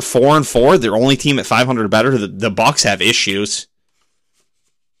 Falcons are 4-4. They're only team at 500 or better. The Bucs have issues.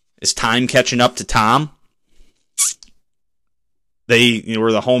 Is time catching up to Tom? They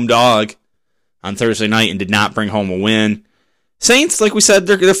were the home dog on Thursday night and did not bring home a win. Saints, like we said,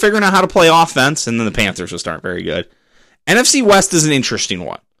 they're figuring out how to play offense, and then the Panthers just aren't very good. NFC West is an interesting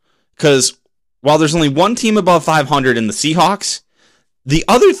one, because while there's only one team above 500 in the Seahawks, the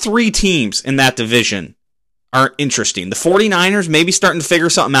other three teams in that division are interesting. The 49ers maybe starting to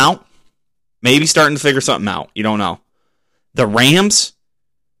figure something out. You don't know. The Rams,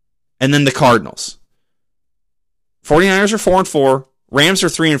 and then the Cardinals. 49ers are 4-4. Rams are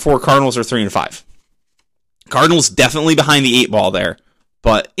 3-4. Cardinals are 3-5. Cardinals definitely behind the 8 ball there,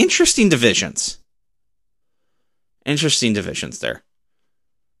 but interesting divisions. Interesting divisions there.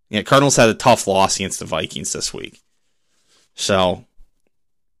 Yeah, Cardinals had a tough loss against the Vikings this week. So,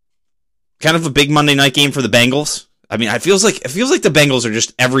 kind of a big Monday night game for the Bengals. I mean, it feels like the Bengals are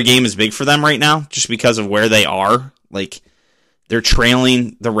just, every game is big for them right now, just because of where they are. Like, they're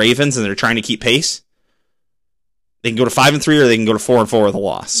trailing the Ravens and they're trying to keep pace. They can go to 5-3 or they can go to 4-4 with a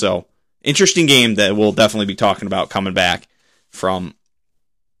loss. So, interesting game that we'll definitely be talking about coming back from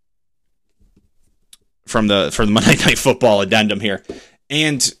the Monday Night Football addendum here.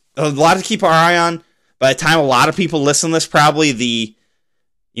 And a lot to keep our eye on. By the time a lot of people listen to this, probably the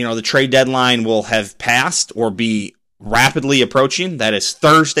trade deadline will have passed or be rapidly approaching. That is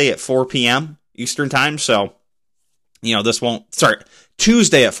Thursday at 4 p.m. Eastern time. So,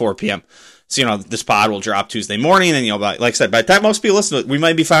 Tuesday at 4 p.m. So, this pod will drop Tuesday morning. And, like I said, by the time most people listen to it, we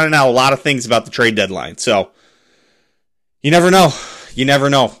might be finding out a lot of things about the trade deadline. So, you never know.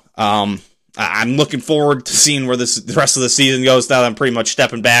 I'm looking forward to seeing where the rest of the season goes now that I'm pretty much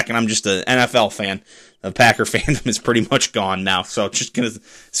stepping back and I'm just an NFL fan. The Packer fandom is pretty much gone now. So, just going to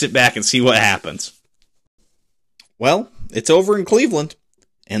sit back and see what happens. Well, it's over in Cleveland.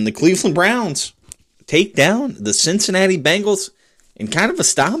 And the Cleveland Browns take down the Cincinnati Bengals in kind of a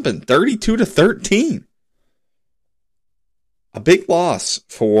stomping, 32-13. A big loss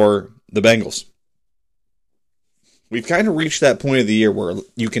for the Bengals. We've kind of reached that point of the year where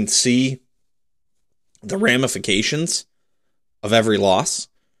you can see the ramifications of every loss.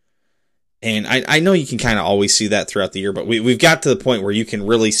 And I know you can kind of always see that throughout the year, but we've got to the point where you can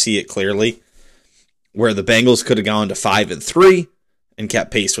really see it clearly, where the Bengals could have gone to 5-3 and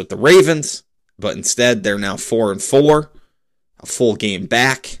kept pace with the Ravens, but instead they're now 4-4. A full game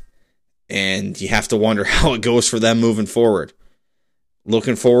back, and you have to wonder how it goes for them moving forward.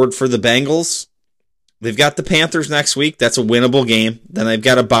 Looking forward for the Bengals. They've got the Panthers next week. That's a winnable game. Then they've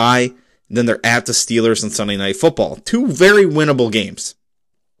got a bye. Then they're at the Steelers on Sunday Night Football. 2 very winnable games.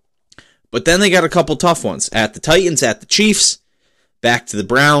 But then they got a couple tough ones. At the Titans, at the Chiefs, back to the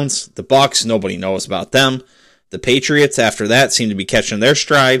Browns, the Bucks, nobody knows about them. The Patriots, after that, seem to be catching their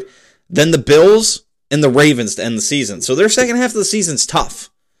stride. Then the Bills and the Ravens to end the season. So their second half of the season's tough.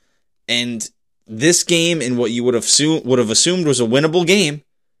 And this game, and what you would have assumed was a winnable game,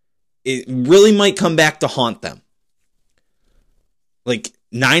 it really might come back to haunt them. Like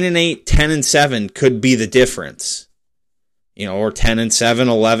 9-8, 10-7 could be the difference. Or 10-7,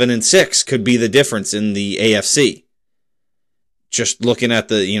 11-6 could be the difference in the AFC. Just looking at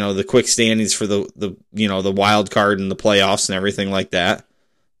the quick standings for the wild card and the playoffs and everything like that.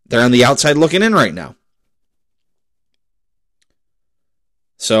 They're on the outside looking in right now.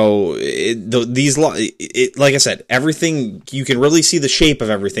 So, like I said, everything, you can really see the shape of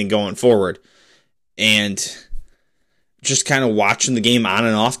everything going forward. And just kind of watching the game on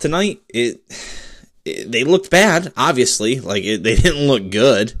and off tonight, they looked bad, obviously. They didn't look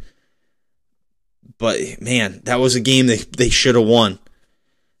good. But, man, that was a game they should have won.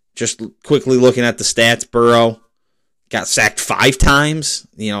 Just quickly looking at the stats, Burrow got sacked 5 times.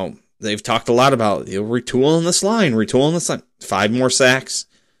 They've talked a lot about retooling this line. 5 more sacks.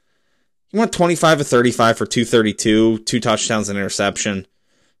 He went 25 of 35 for 232, 2 touchdowns and interception.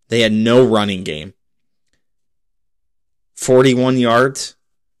 They had no running game. 41 yards,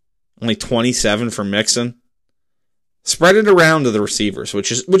 only 27 for Mixon. Spread it around to the receivers,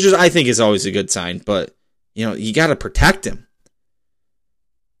 which is I think is always a good sign. But you got to protect him.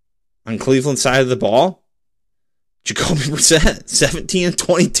 On Cleveland's side of the ball, Jacoby Brissett,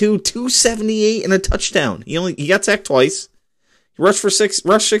 17-22, 278 and a touchdown. He got sacked twice. He rushed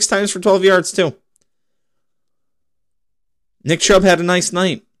 6 times for 12 yards too. Nick Chubb had a nice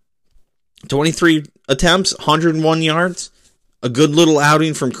night. 23 attempts, 101 yards. A good little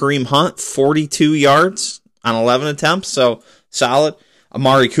outing from Kareem Hunt, 42 yards on 11 attempts, so solid.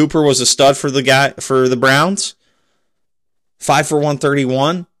 Amari Cooper was a stud for the Browns. 5 for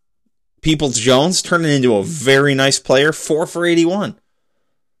 131. Peoples-Jones turning into a very nice player, 4 for 81.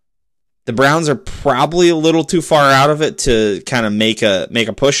 The Browns are probably a little too far out of it to kind of make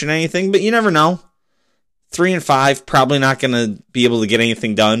a push in anything, but you never know. 3-5, probably not going to be able to get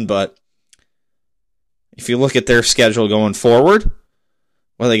anything done, but If you look at their schedule going forward,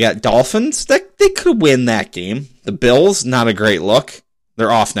 well, they got Dolphins. They could win that game. The Bills, not a great look.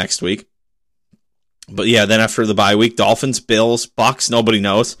 They're off next week. But yeah, then after the bye week, Dolphins, Bills, Bucks, nobody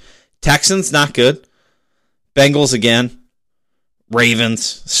knows. Texans, not good. Bengals again.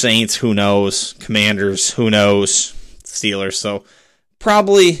 Ravens, Saints, who knows? Commanders, who knows? Steelers. So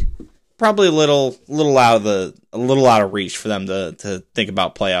probably a little out of reach for them to think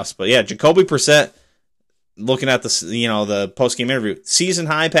about playoffs. But yeah, Jacoby Brissett, looking at the post game interview, season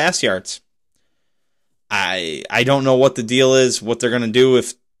high pass yards. I don't know what the deal is, what they're gonna do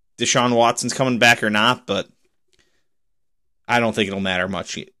if Deshaun Watson's coming back or not, but I don't think it'll matter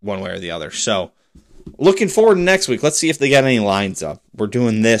much one way or the other. So, looking forward to next week. Let's see if they got any lines up. We're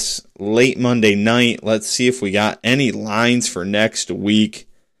doing this late Monday night. Let's see if we got any lines for next week.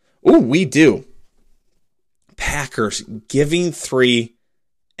 Ooh, we do. Packers giving 3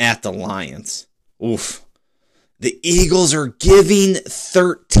 at the Lions. Oof. The Eagles are giving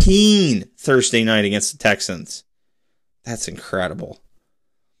 13 Thursday night against the Texans. That's incredible.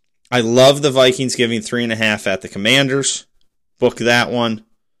 I love the Vikings giving 3.5 at the Commanders. Book that one.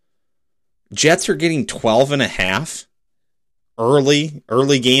 Jets are getting 12.5.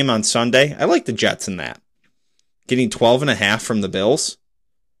 Early game on Sunday. I like the Jets in that. Getting 12.5 from the Bills.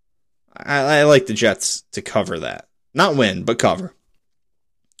 I like the Jets to cover that. Not win, but cover.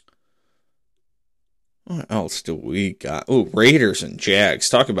 What else do we got? Oh, Raiders and Jags.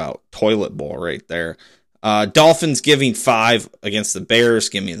 Talk about toilet bowl right there. Dolphins giving 5 against the Bears.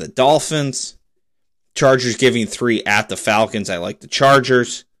 Give me the Dolphins. Chargers giving 3 at the Falcons. I like the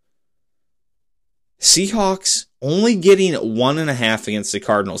Chargers. Seahawks only getting 1.5 against the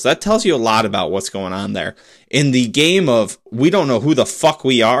Cardinals. That tells you a lot about what's going on there. In the game of we don't know who the fuck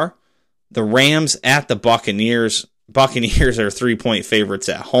we are, the Rams at the Buccaneers. Buccaneers are 3-point favorites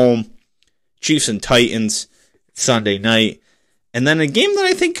at home. Chiefs and Titans Sunday night. And then a game that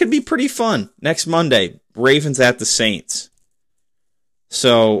I think could be pretty fun next Monday. Ravens at the Saints.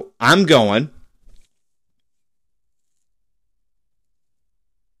 So I'm going.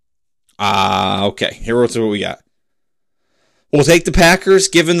 Okay, here's what we got. We'll take the Packers,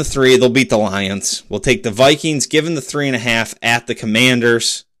 given the 3. They'll beat the Lions. We'll take the Vikings, given the 3.5 at the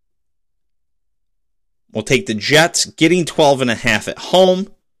Commanders. We'll take the Jets, getting 12.5 at home.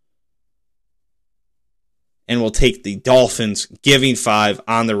 And we'll take the Dolphins, giving 5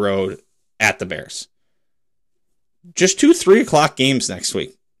 on the road at the Bears. Just 2 3 o'clock games next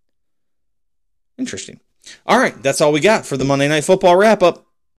week. Interesting. All right, that's all we got for the Monday Night Football wrap-up.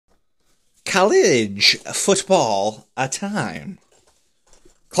 College football time.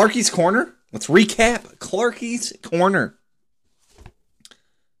 Clarky's Corner. Let's recap Clarky's Corner.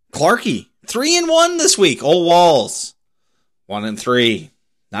 Clarky, 3-1 this week. Old Walls, 1-3.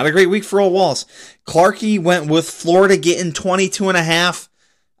 Not a great week for Old Walls. Clarky went with Florida getting 22.5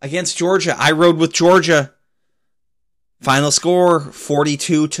 against Georgia. I rode with Georgia. Final score,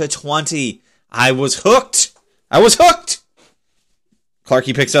 42-20. I was hooked.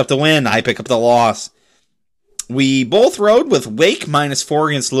 Clarky picks up the win. I pick up the loss. We both rode with Wake -4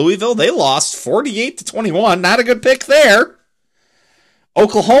 against Louisville. They lost 48-21. Not a good pick there.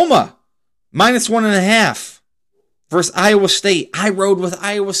 Oklahoma, -1.5 versus Iowa State. I rode with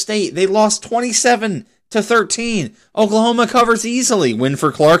Iowa State. They lost 27-13. Oklahoma covers easily. Win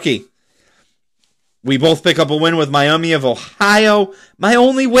for Clarky. We both pick up a win with Miami of Ohio. My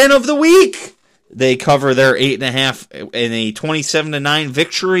only win of the week. They cover their 8.5 in a 27-9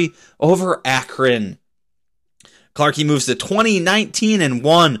 victory over Akron. Clarky moves to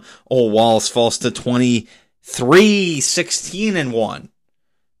 20-19-1. Old Walls falls to 23-16-1.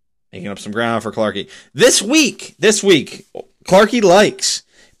 Making up some ground for Clarky. This week, Clarky likes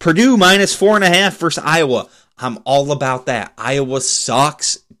Purdue -4.5 versus Iowa. I'm all about that. Iowa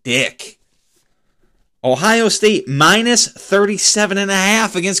sucks dick. Ohio State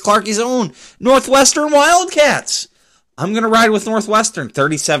 -37.5 against Clarky's own Northwestern Wildcats. I'm going to ride with Northwestern.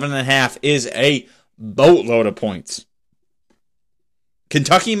 37.5 is a boatload of points.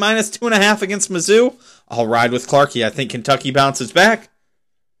 Kentucky -2.5 against Mizzou. I'll ride with Clarky. I think Kentucky bounces back.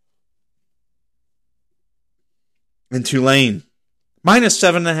 And Tulane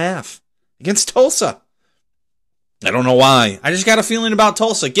 -7.5 against Tulsa. I don't know why. I just got a feeling about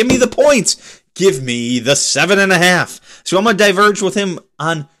Tulsa. Give me the points. Give me the 7.5. So I'm going to diverge with him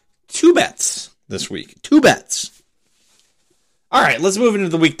on 2 bets this week. 2 bets. All right, let's move into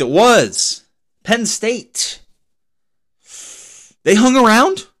the week that was. Penn State. They hung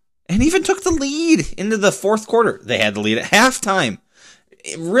around and even took the lead into the 4th quarter. They had the lead at halftime.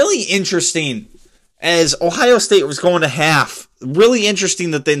 Really interesting as Ohio State was going to half. Really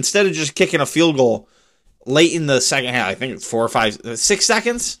interesting that they, instead of just kicking a field goal late in the second half, I think it's 4 or 5, 6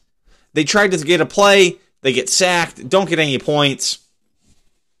 seconds. They tried to get a play. They get sacked. Don't get any points.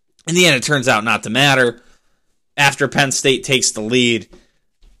 In the end, it turns out not to matter. After Penn State takes the lead,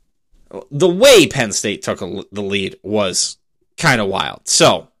 the way Penn State took the lead was kind of wild.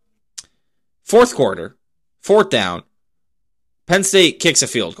 So, fourth quarter, fourth down, Penn State kicks a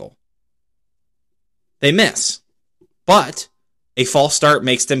field goal. They miss, but a false start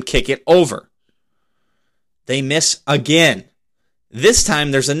makes them kick it over. They miss again. This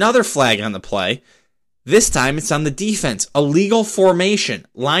time, there's another flag on the play. This time, it's on the defense. Illegal formation,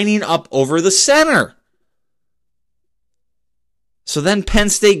 lining up over the center. So then Penn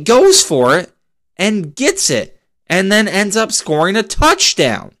State goes for it and gets it, and then ends up scoring a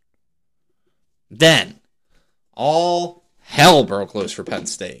touchdown. Then, all hell broke loose for Penn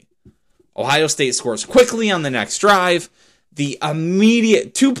State. Ohio State scores quickly on the next drive. The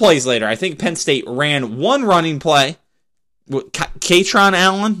immediate 2 plays later, I think Penn State ran one running play. Katron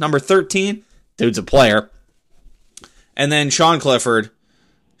Allen, number 13, dude's a player. And then Sean Clifford,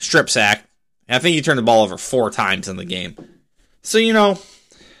 strip sack. I think he turned the ball over 4 times in the game. So,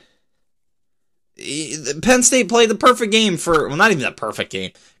 Penn State played the perfect game not even the perfect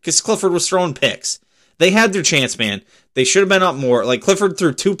game, because Clifford was throwing picks. They had their chance, man. They should have been up more. Like, Clifford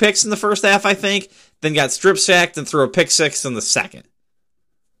threw 2 picks in the first half, I think, then got strip sacked and threw a pick 6 in the second.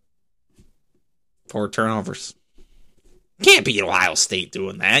 4 turnovers. Can't beat Ohio State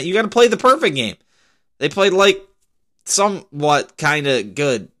doing that. You got to play the perfect game. They played like somewhat kind of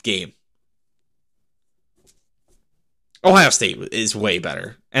good game. Ohio State is way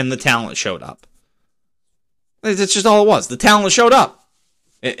better, and the talent showed up. That's just all it was. The talent showed up.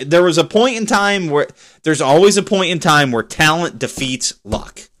 There was a point in time where there's always a point in time where talent defeats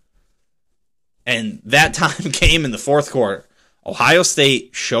luck. And that time came in the fourth quarter. Ohio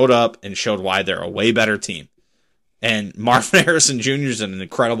State showed up and showed why they're a way better team. And Marvin Harrison Jr. is an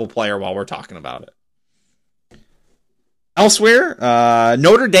incredible player while we're talking about it. Elsewhere,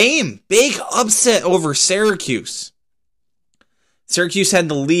 Notre Dame, big upset over Syracuse. Syracuse had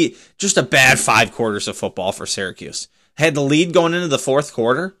the lead, just a bad 5 quarters of football for Syracuse. Had the lead going into the fourth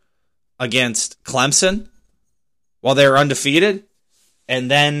quarter against Clemson while they were undefeated, and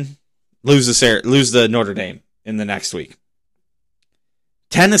then lose the Notre Dame in the next week.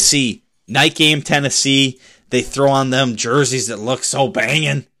 Tennessee, night game Tennessee, they throw on them jerseys that look so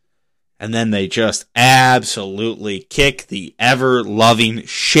banging, and then they just absolutely kick the ever-loving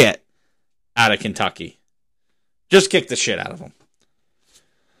shit out of Kentucky. Just kick the shit out of them.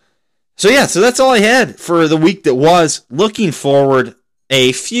 So that's all I had for the week that was. Looking forward,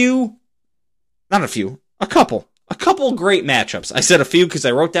 a couple great matchups. I said a few because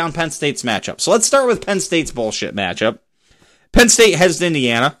I wrote down Penn State's matchup. So let's start with Penn State's bullshit matchup. Penn State heads to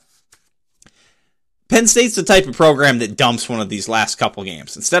Indiana. Penn State's the type of program that dumps one of these last couple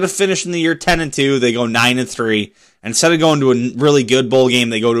games. Instead of finishing the year 10-2, they go 9-3. And instead of going to a really good bowl game,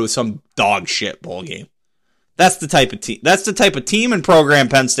 they go to some dog shit bowl game. That's the type of team. That's the type of team and program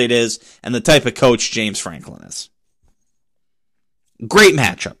Penn State is, and the type of coach James Franklin is. Great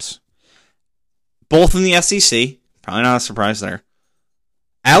matchups. Both in the SEC. Probably not a surprise there.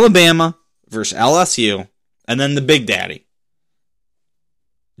 Alabama versus LSU, and then the Big Daddy.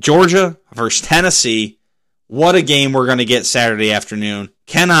 Georgia versus Tennessee. What a game we're going to get Saturday afternoon.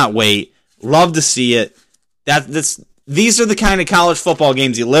 Cannot wait. Love to see it. These are the kind of college football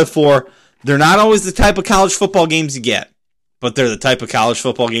games you live for. They're not always the type of college football games you get, but they're the type of college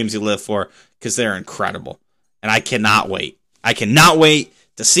football games you live for because they're incredible. And I cannot wait. I cannot wait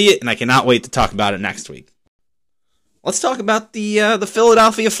to see it, and I cannot wait to talk about it next week. Let's talk about the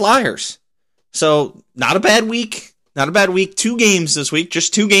Philadelphia Flyers. So, not a bad week. Not a bad week. 2 games this week.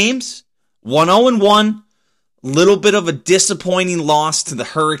 Just 2 games. 1-0-1. Little bit of a disappointing loss to the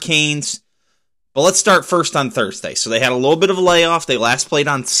Hurricanes. But let's start first on Thursday. So they had a little bit of a layoff. They last played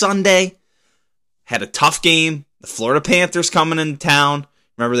on Sunday. Had a tough game. The Florida Panthers coming into town.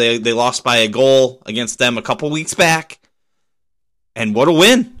 Remember, they lost by a goal against them a couple weeks back. And what a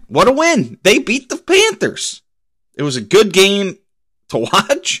win. What a win. They beat the Panthers. It was a good game to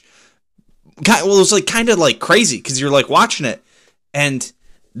watch. Well, it was kind of crazy because you're watching it. And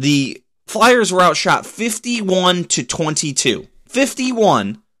the Flyers were outshot 51-22.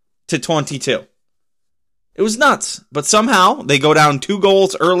 51-22. It was nuts, but somehow they go down 2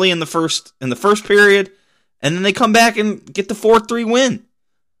 goals early in the first period, and then they come back and get the 4-3 win. I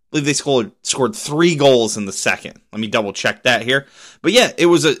believe they scored 3 goals in the second. Let me double check that here. But yeah, it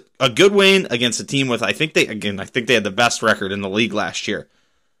was a good win against a team with I think they had the best record in the league last year.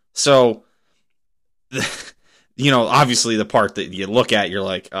 So obviously the part that you look at, you're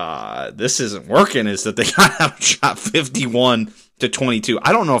like, this isn't working, is that they got outshot 51-22.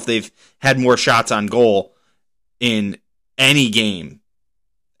 I don't know if they've had more shots on goal in any game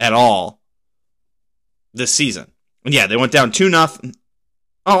at all this season. And yeah, they went down 2-0.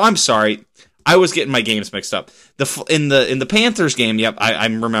 Oh, I'm sorry. I was getting my games mixed up. In the Panthers game, yep,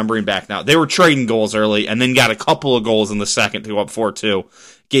 I'm remembering back now. They were trading goals early and then got a couple of goals in the second to go up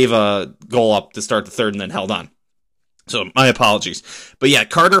 4-2. Gave a goal up to start the third and then held on. So my apologies. But yeah,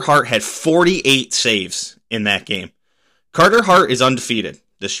 Carter Hart had 48 saves in that game. Carter Hart is undefeated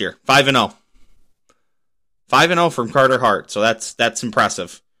this year. 5-0. 5-0 from Carter Hart. So that's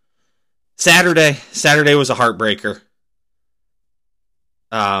impressive. Saturday was a heartbreaker.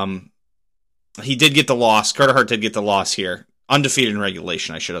 He did get the loss. Carter Hart did get the loss here. Undefeated in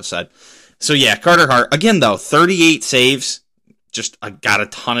regulation, I should have said. So yeah, Carter Hart, again though, 38 saves. Just got a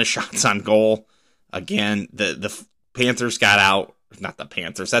ton of shots on goal. Again, the Panthers got out. Not the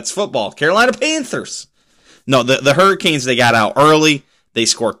Panthers, that's football. Carolina Panthers. No, the Hurricanes, they got out early. They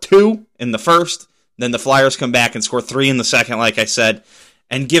scored 2 in the first. Then the Flyers come back and score 3 in the second, like I said,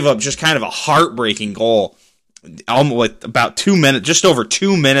 and give up just kind of a heartbreaking goal. Almost with about 2 minutes, just over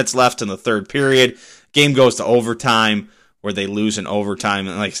 2 minutes left in the third period. Game goes to overtime, where they lose in overtime.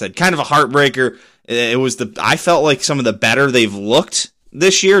 And like I said, kind of a heartbreaker. It was I felt like some of the better they've looked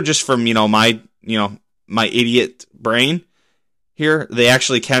this year, just from, my idiot brain here. They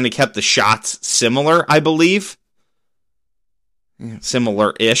actually kind of kept the shots similar, I believe.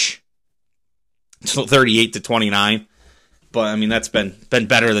 Similar-ish. So 38-29. But, I mean, that's been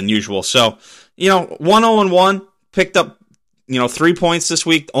better than usual. So, 1-0-1, picked up, 3 points this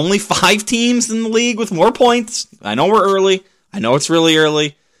week. Only 5 teams in the league with more points. I know we're early. I know it's really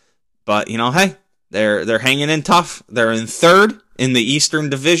early. But, hey, they're hanging in tough. They're in third in the Eastern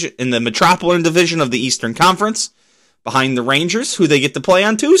Division, in the Metropolitan Division of the Eastern Conference, behind the Rangers, who they get to play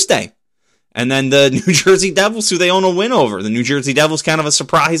on Tuesday. And then the New Jersey Devils, who they own a win over. The New Jersey Devils kind of a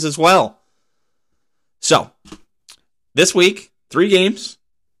surprise as well. So, this week, 3 games.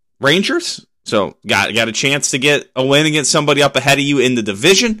 Rangers, so got a chance to get a win against somebody up ahead of you in the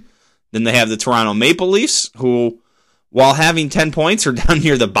division. Then they have the Toronto Maple Leafs, who, while having 10 points, are down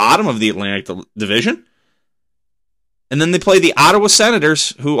near the bottom of the Atlantic Division. And then they play the Ottawa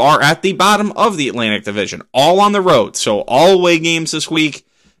Senators, who are at the bottom of the Atlantic Division, all on the road. So all away games this week.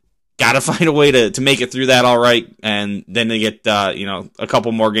 Got to find a way to make it through that all right. And then they get, a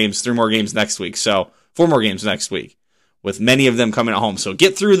couple more games, 3 more games next week. So 4 more games next week, with many of them coming at home. So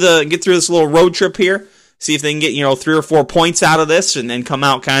get through this little road trip here. See if they can get, 3 or 4 points out of this, and then come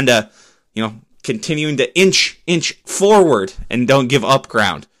out kind of, continuing to inch forward and don't give up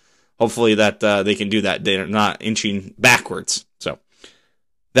ground. Hopefully that they can do that. They're not inching backwards. So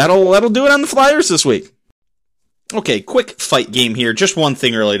that'll do it on the Flyers this week. Okay, quick fight game here. Just one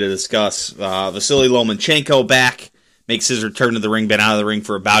thing really to discuss. Vasily Lomachenko back, makes his return to the ring. Been out of the ring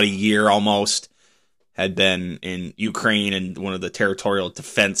for about a year almost. Had been in Ukraine and one of the territorial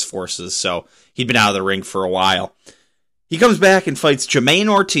defense forces, so he'd been out of the ring for a while. He comes back and fights Jermaine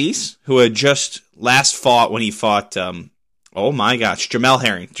Ortiz, who had just last fought when he fought, Jamel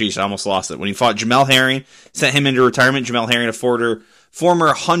Herring. Jeez, I almost lost it. When he fought Jamel Herring, sent him into retirement. Jamel Herring, a former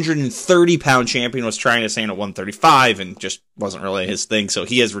 130-pound champion, was trying to stay in at 135 and just wasn't really his thing, so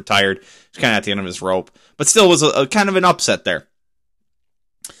he has retired. He's kind of at the end of his rope, but still was a kind of an upset there.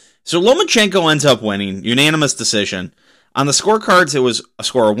 So Lomachenko ends up winning, unanimous decision. On the scorecards, it was a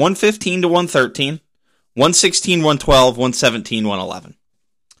score of 115-113, 116-112, 117-111.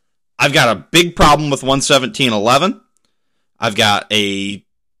 I've got a big problem with 117-11. I've got a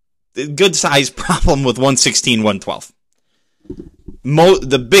good-sized problem with 116-112.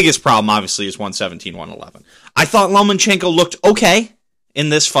 The biggest problem, obviously, is 117-111. I thought Lomachenko looked okay in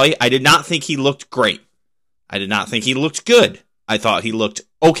this fight. I did not think he looked great. I did not think he looked good. I thought he looked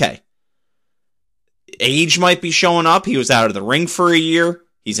okay. Age might be showing up. He was out of the ring for a year.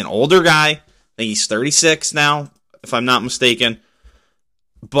 He's an older guy. I think he's 36 now, if I'm not mistaken.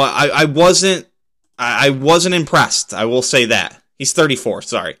 But I wasn't impressed. I will say that. He's 34,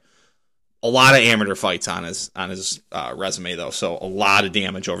 sorry. A lot of amateur fights on his resume, though, so a lot of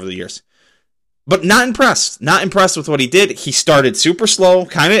damage over the years. But not impressed. Not impressed with what he did. He started super slow,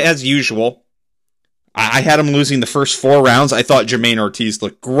 kind of as usual. I had him losing the first 4 rounds. I thought Jermaine Ortiz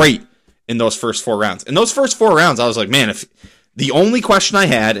looked great in those first 4 rounds. In those first 4 rounds, I was like, man, if the only question I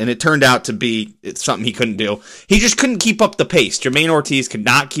had, and it turned out to be something he couldn't do, he just couldn't keep up the pace. Jermaine Ortiz could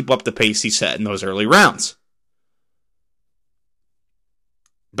not keep up the pace he set in those early rounds.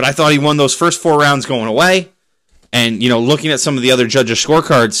 But I thought he won those first 4 rounds going away. And, looking at some of the other judges'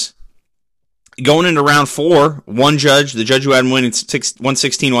 scorecards, Going into round 4, the judge who had him winning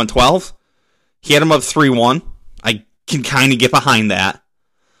 116-112, he had him up 3-1. I can kind of get behind that.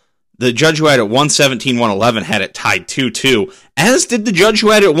 The judge who had it 117-111 had it tied 2-2, as did the judge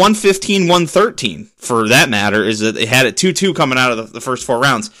who had it 115-113. For that matter, is that they had it 2-2 coming out of the first 4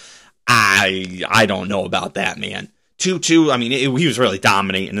 rounds. I don't know about that, man. 2-2, I mean, he was really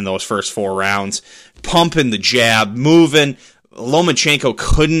dominating in those first 4 rounds. Pumping the jab, moving. Lomachenko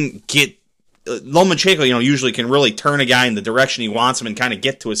couldn't get... Lomachenko, usually can really turn a guy in the direction he wants him and kind of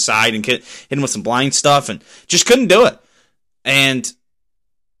get to his side and hit him with some blind stuff, and just couldn't do it. And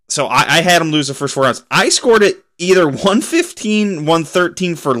so I had him lose the first 4 rounds. I scored it either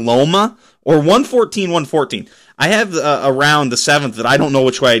 115-113 for Loma or 114-114. I have around the 7th that I don't know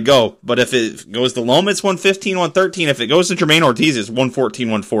which way I'd go, but if it goes to Loma, it's 115-113. If it goes to Jermaine Ortiz, it's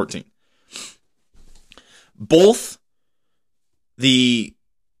 114-114. Both the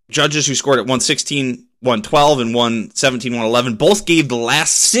judges who scored at 116-112 and 117-111 both gave the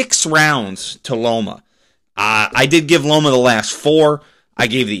last 6 rounds to Loma. I did give Loma the last 4. I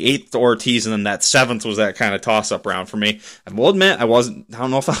gave the 8th to Ortiz, and then that 7th was that kind of toss-up round for me. I will admit, I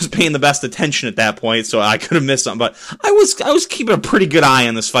don't know if I was paying the best attention at that point, so I could have missed something, but I was keeping a pretty good eye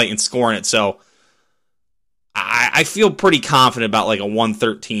on this fight and scoring it, so I feel pretty confident about like a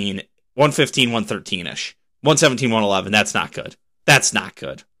 115-113-ish. 117-111, that's not good. That's not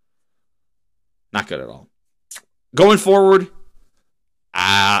good. Not good at all. Going forward,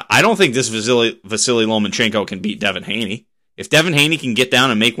 I don't think this Vasily Lomachenko can beat Devin Haney. If Devin Haney can get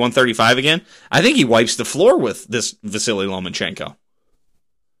down and make 135 again, I think he wipes the floor with this Vasily Lomachenko.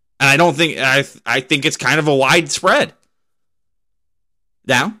 And I don't think I think it's kind of a wide spread.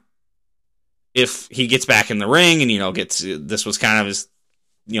 Now, if he gets back in the ring and this was kind of his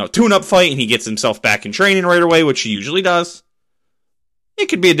tune-up fight and he gets himself back in training right away, which he usually does, it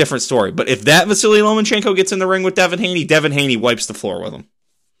could be a different story. But if that Vasily Lomachenko gets in the ring with Devin Haney wipes the floor with him.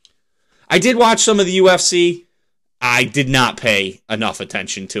 I did watch some of the UFC. I did not pay enough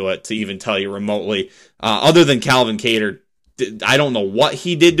attention to it to even tell you remotely. Other than Calvin Kattar, I don't know what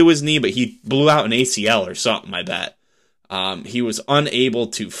he did to his knee, but he blew out an ACL or something, I bet. He was unable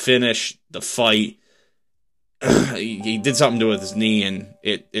to finish the fight. He did something to his knee, and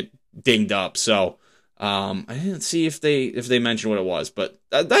it dinged up. So I didn't see if they mentioned what it was, but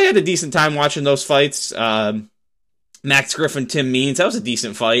I had a decent time watching those fights. Max Griffin, Tim Means, that was a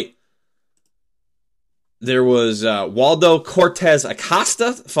decent fight. There was Waldo Cortez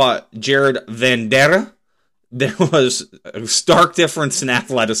Acosta fought Jared Vanderaa. There was a stark difference in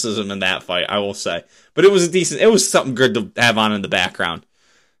athleticism in that fight, I will say. But it was something good to have on in the background.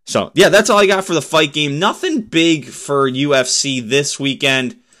 So, yeah, that's all I got for the fight game. Nothing big for UFC this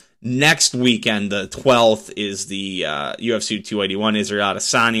weekend. Next weekend, the 12th, is the UFC 281, Israel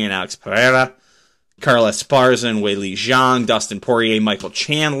Adesanya and Alex Pereira. Carlos Esparza and Weili Zhang, Dustin Poirier, Michael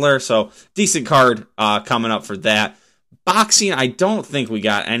Chandler. So, decent card coming up for that. Boxing, I don't think we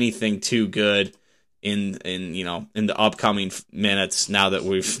got anything too good in the upcoming minutes now that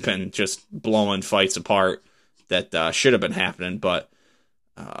we've been just blowing fights apart that should have been happening. But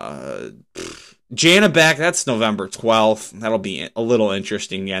Jana back, that's November 12th. That'll be a little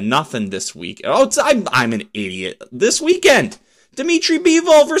interesting. Yeah, nothing this week. I'm an idiot. This weekend, Dimitri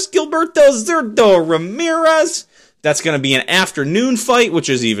Bivol versus Gilberto Zurdo Ramirez. That's going to be an afternoon fight, which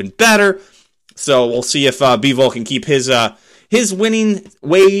is even better. So we'll see if Bivol can keep his winning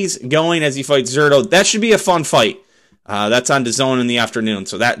ways going as he fights Zurdo. That should be a fun fight. That's on DAZN in the afternoon,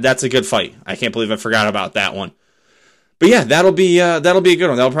 so that's a good fight. I can't believe I forgot about that one. But yeah, that'll be a good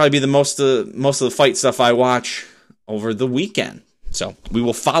one. That'll probably be the most of the fight stuff I watch over the weekend. So we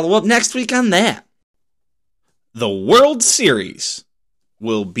will follow up next week on that. The World Series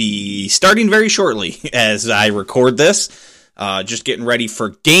will be starting very shortly as I record this. Just getting ready for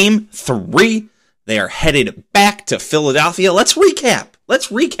Game 3. They are headed back to Philadelphia. Let's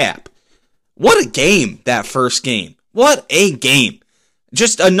recap. What a game, that first game. What a game.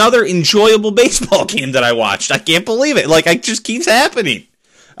 Just another enjoyable baseball game that I watched. I can't believe it. It just keeps happening.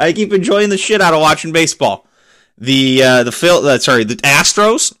 I keep enjoying the shit out of watching baseball. The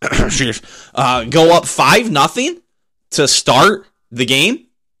Astros go up 5-0 to start the game.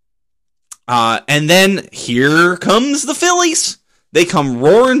 And then here comes the Phillies. They come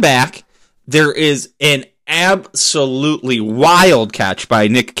roaring back. There is an absolutely wild catch by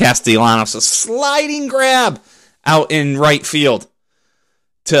Nick Castellanos, a sliding grab out in right field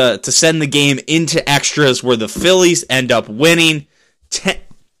to send the game into extras, where the Phillies end up winning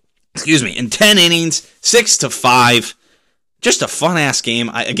in 10 innings, 6-5. Just a fun-ass game.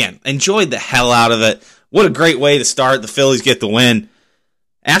 I, again, enjoyed the hell out of it. What a great way to start. The Phillies get the win.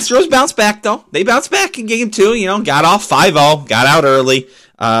 Astros bounced back, though. They bounced back in game 2, got off 5-0, got out early.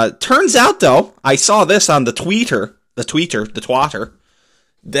 Turns out, though, I saw this on the twatter,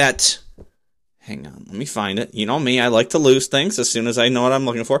 that, hang on, let me find it. You know me, I like to lose things as soon as I know what I'm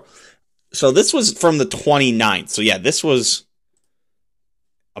looking for. So this was from the 29th. So yeah, this was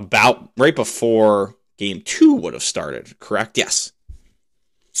about right before game 2 would have started, correct? Yes.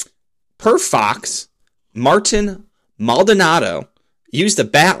 Per Fox, Martin Maldonado used a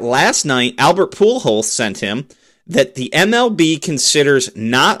bat last night Albert Pujols sent him that the MLB considers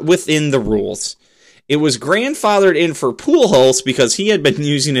not within the rules. It was grandfathered in for Pujols because he had been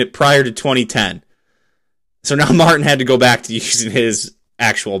using it prior to 2010. So now Martin had to go back to using his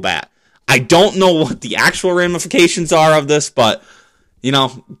actual bat. I don't know what the actual ramifications are of this, but,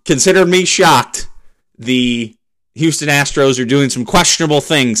 consider me shocked. The Houston Astros are doing some questionable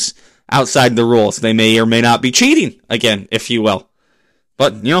things outside the rules. They may or may not be cheating, again, if you will.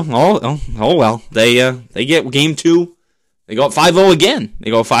 But, oh well. They get game 2. They go up 5-0 again.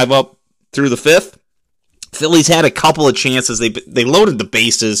 They go 5 up through the 5th. Phillies had a couple of chances. They loaded the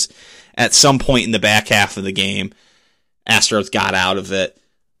bases at some point in the back half of the game. Astros got out of it.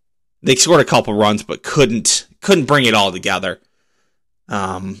 They scored a couple runs, but couldn't bring it all together.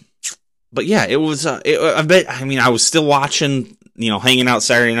 But yeah, it was. I was still watching. Hanging out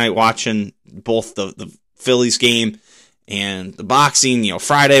Saturday night watching both the Phillies game and the boxing.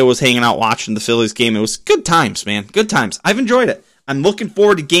 Friday I was hanging out watching the Phillies game. It was good times, man. Good times. I've enjoyed it. I'm looking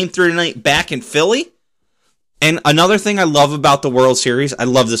forward to Game 3 tonight back in Philly. And another thing I love about the World Series, I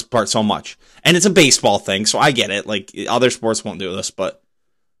love this part so much. And it's a baseball thing, so I get it. Like, other sports won't do this, but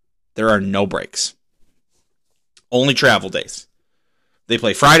there are no breaks. Only travel days. They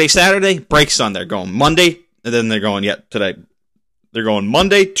play Friday, Saturday, break Sunday. They're going Monday, and then they're going, today. They're going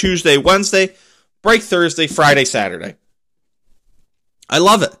Monday, Tuesday, Wednesday, break Thursday, Friday, Saturday. I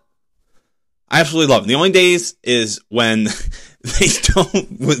love it. I absolutely love it. The only days is when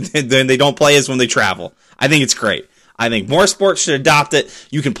they don't play is when they travel. I think it's great. I think more sports should adopt it.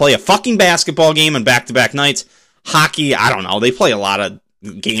 You can play a fucking basketball game on back-to-back nights. Hockey, I don't know. They play a lot of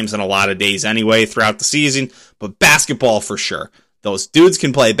games on a lot of days anyway throughout the season, but basketball for sure. Those dudes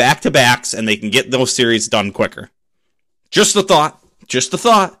can play back-to-backs, and they can get those series done quicker. Just a thought. Just a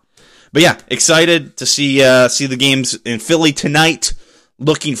thought. But yeah, excited to see the games in Philly tonight.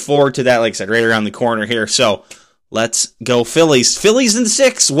 Looking forward to that, like I said, right around the corner here. So let's go Phillies. Phillies in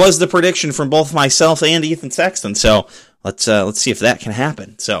 6 was the prediction from both myself and Ethan Sexton. So let's see if that can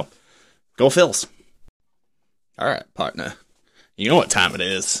happen. So go Phils. All right, partner. You know what time it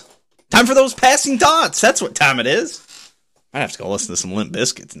is. Time for those passing thoughts. That's what time it is. Might have to go listen to some Limp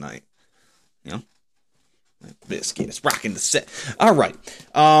Bizkit tonight. Bizkit is rocking the set. All right.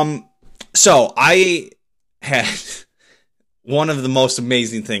 So I had one of the most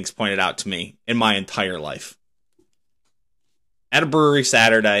amazing things pointed out to me in my entire life. At a brewery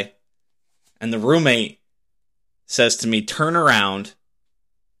Saturday, and the roommate says to me, turn around.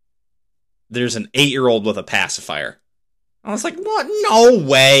 There's an 8-year-old with a pacifier. I was like, what? No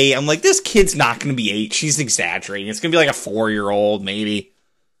way. I'm like, this kid's not going to be 8. She's exaggerating. It's going to be like a 4-year-old, maybe.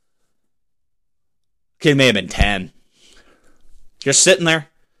 Kid may have been 10. Just sitting there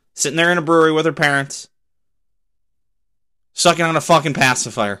in a brewery with her parents, sucking on a fucking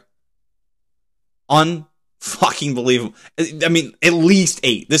pacifier. Unfucking believable. I mean, at least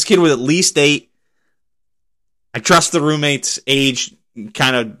 8. This kid was at least 8. I trust the roommate's age,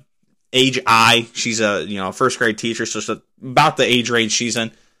 kind of age I. She's a first grade teacher, so it's about the age range she's in.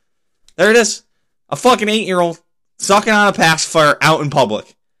 There it is. A fucking 8-year-old sucking on a pacifier out in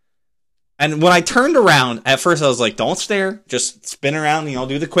public. And when I turned around, at first I was like, don't stare. Just spin around,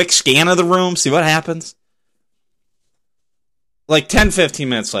 do the quick scan of the room, see what happens. Like 10, 15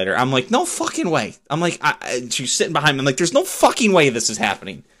 minutes later, I'm like, no fucking way. I'm like, she's sitting behind me. I'm like, there's no fucking way this is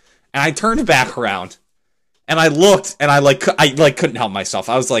happening. And I turned back around. And I looked, and I couldn't help myself.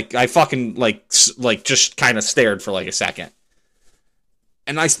 I was like, I fucking, just kind of stared for, a second.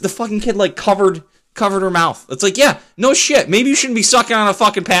 And the fucking kid, covered her mouth. It's like, yeah, no shit. Maybe you shouldn't be sucking on a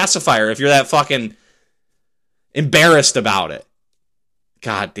fucking pacifier if you're that fucking embarrassed about it.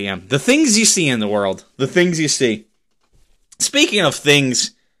 God damn. The things you see in the world. The things you see. Speaking of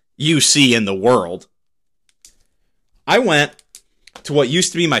things you see in the world, I went to what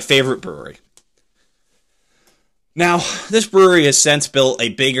used to be my favorite brewery. Now, this brewery has since built a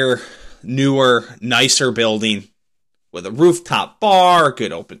bigger, newer, nicer building with a rooftop bar,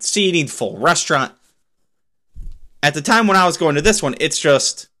 good open seating, full restaurant. At the time when I was going to this one, it's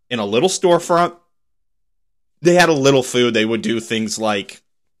just in a little storefront. They had a little food. They would do things like,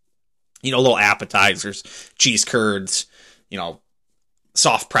 little appetizers, cheese curds,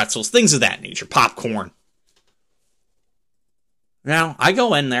 soft pretzels, things of that nature, popcorn. Now, I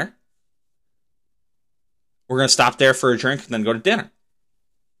go in there. We're going to stop there for a drink and then go to dinner.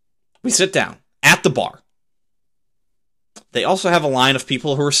 We sit down at the bar. They also have a line of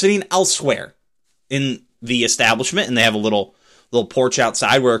people who are sitting elsewhere in the establishment, and they have a little porch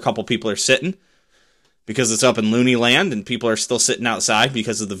outside where a couple people are sitting because it's up in Looney Land and people are still sitting outside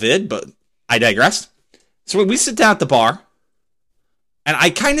because of the vid, but I digress. So we sit down at the bar, and I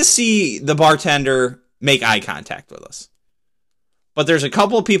kind of see the bartender make eye contact with us. But there's a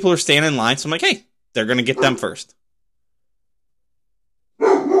couple of people who are standing in line, so I'm like, hey, they're going to get them first.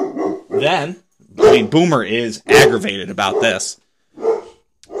 Then, Boomer is aggravated about this.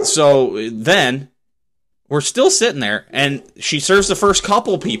 So then, we're still sitting there, and she serves the first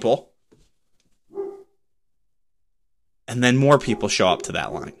couple people, and then more people show up to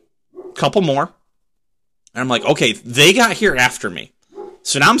that line. Couple more. And I'm like, okay, they got here after me.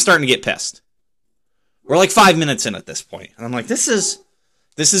 So now I'm starting to get pissed. We're like 5 minutes in at this point. And I'm like, this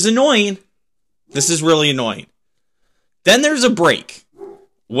is annoying. This is really annoying. Then there's a break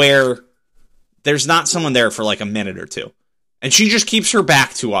where there's not someone there for like a minute or two. And she just keeps her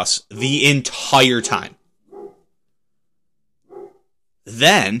back to us the entire time.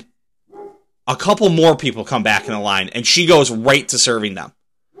 Then a couple more people come back in the line and she goes right to serving them.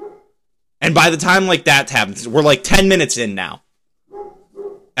 And by the time like that happens, we're like 10 minutes in now.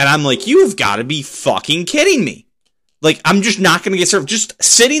 And I'm like, you've got to be fucking kidding me. Like, I'm just not going to get served. Just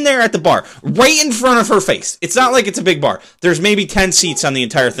sitting there at the bar, right in front of her face. It's not like it's a big bar. There's maybe 10 seats on the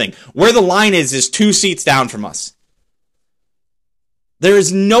entire thing. Where the line is 2 seats down from us. There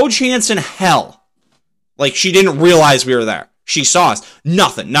is no chance in hell. Like, she didn't realize we were there. She saw us.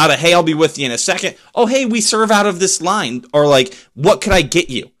 Nothing. Not a, hey, I'll be with you in a second. Oh, hey, we serve out of this line. Or like, what could I get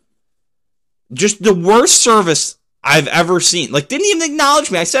you? Just the worst service I've ever seen. Like, didn't even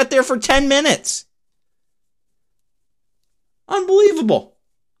acknowledge me. I sat there for 10 minutes. Unbelievable.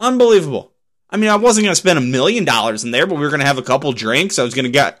 Unbelievable. I mean, I wasn't going to spend $1 million in there, but we were going to have a couple drinks. I was going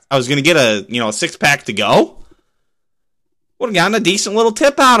to get a 6-pack to go. Would have gotten a decent little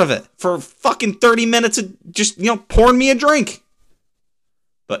tip out of it for fucking 30 minutes of just, pouring me a drink.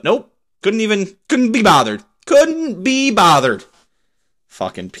 But nope. Couldn't be bothered. Couldn't be bothered.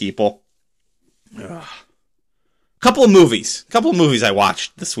 Fucking people. Ugh. Couple of movies I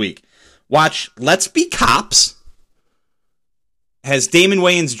watched this week. Watch Let's Be Cops. Has Damon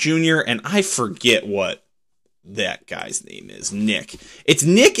Wayans Jr. and I forget what that guy's name is. Nick. It's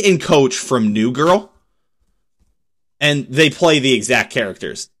Nick and Coach from New Girl. And they play the exact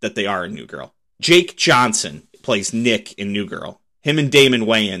characters that they are in New Girl. Jake Johnson plays Nick in New Girl. Him and Damon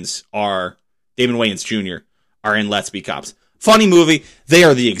Wayans Jr. are in Let's Be Cops. Funny movie. They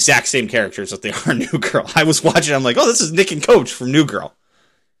are the exact same characters that they are in New Girl. I was watching, I'm like, oh, this is Nick and Coach from New Girl.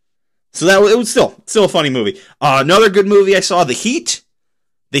 So it was still a funny movie. Another good movie I saw, The Heat.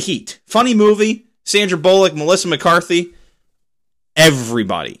 The Heat. Funny movie. Sandra Bullock, Melissa McCarthy.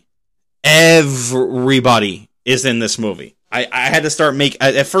 Everybody is in this movie. I had to start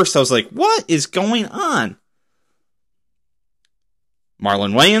at first I was like, what is going on?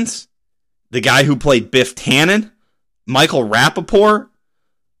 Marlon Wayans. The guy who played Biff Tannen. Michael Rappaport.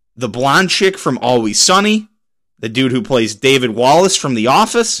 The blonde chick from Always Sunny. The dude who plays David Wallace from The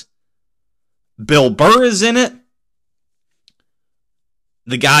Office. Bill Burr is in it.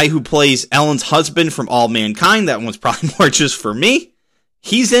 The guy who plays Ellen's husband from All Mankind, that one's probably more just for me.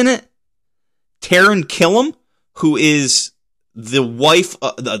 He's in it. Taran Killam, who is the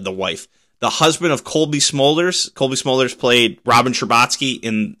husband of Colby Smulders. Colby Smulders played Robin Scherbatsky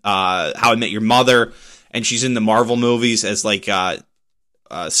in How I Met Your Mother, and she's in the Marvel movies as like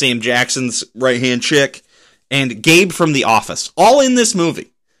Sam Jackson's right-hand chick. And Gabe from The Office, all in this movie.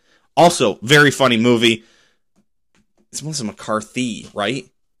 Also, very funny movie. It's Melissa McCarthy, right?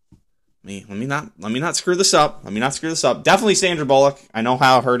 Let me not screw this up. Definitely Sandra Bullock. I know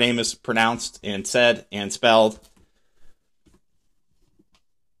how her name is pronounced and said and spelled.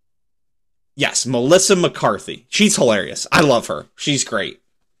 Yes, Melissa McCarthy. She's hilarious. I love her. She's great.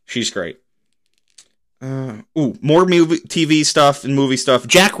 More TV stuff and movie stuff.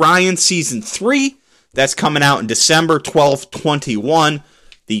 Jack Ryan Season 3. That's coming out in December 12th, 2021.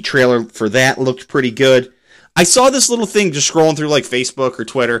 The trailer for that looked pretty good. I saw this little thing just scrolling through like Facebook or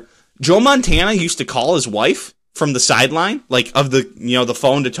Twitter. Joe Montana used to call his wife from the sideline, like of the the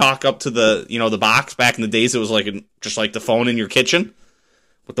phone to talk up to the the box. Back in the days, it was like just like the phone in your kitchen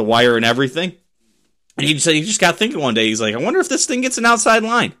with the wire and everything. And he said he just got thinking one day. He's like, I wonder if this thing gets an outside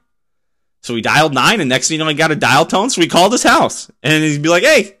line. So he dialed 9, and next thing you know, he got a dial tone. So he called his house, and he'd be like,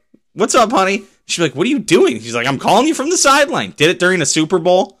 "Hey, what's up, honey?" She's like, what are you doing? He's like, I'm calling you from the sideline. Did it during a Super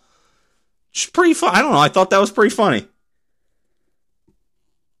Bowl. It's pretty fun. I don't know. I thought that was pretty funny.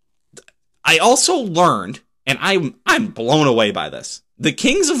 I also learned, and I'm blown away by this. The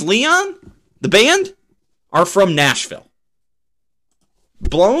Kings of Leon, the band, are from Nashville.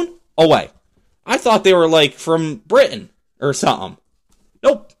 Blown away. I thought they were like from Britain or something.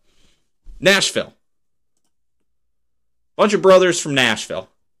 Nope. Nashville. Bunch of brothers from Nashville.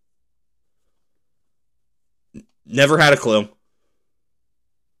 Never had a clue.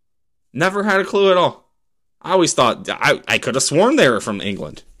 Never had a clue at all. I always thought, I could have sworn they were from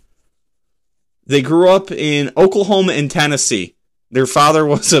England. They grew up in Oklahoma and Tennessee. Their father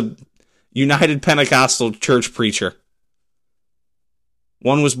was a United Pentecostal church preacher.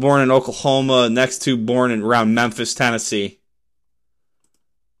 One was born in Oklahoma, next two born around Memphis, Tennessee.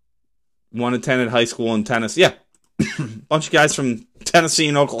 One attended high school in Tennessee. Yeah, bunch of guys from Tennessee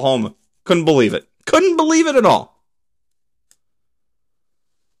and Oklahoma. Couldn't believe it. Couldn't believe it at all.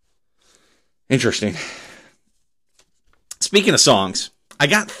 Interesting. Speaking of songs, I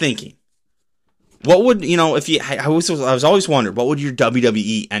got thinking. What would, if you, I was always wondering, what would your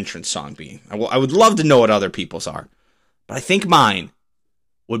WWE entrance song be? I would love to know what other people's are. But I think mine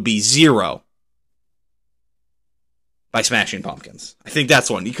would be Zero by Smashing Pumpkins. I think that's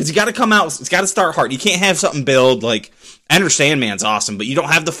one. Because you got to come out, it's got to start hard. You can't have something build, like, Enter Sandman's awesome, but you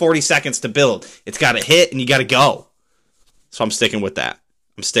don't have the 40 seconds to build. It's got to hit and you got to go. So I'm sticking with that.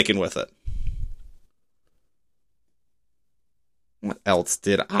 I'm sticking with it. What else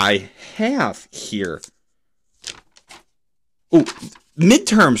did I have here? Ooh,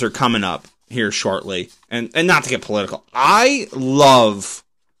 midterms are coming up here shortly. And not to get political. I love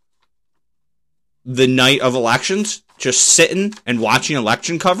the night of elections. Just sitting and watching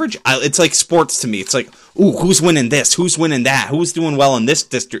election coverage. It's like sports to me. It's like, ooh, who's winning this? Who's winning that? Who's doing well in this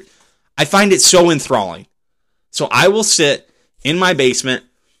district? I find it so enthralling. So I will sit in my basement,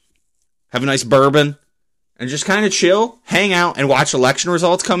 have a nice bourbon, and just kind of chill, hang out, and watch election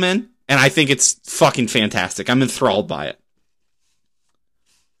results come in. And I think it's fucking fantastic. I'm enthralled by it.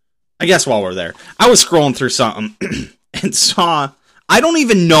 I guess while we're there, I was scrolling through something and saw, I don't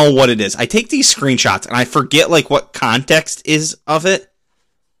even know what it is. I take these screenshots and I forget like what context is of it.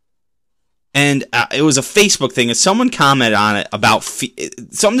 And it was a Facebook thing, and someone commented on it about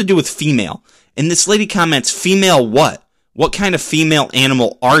something to do with female. And this lady comments, female what? What kind of female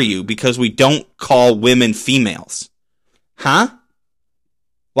animal are you? Because we don't call women females. Huh?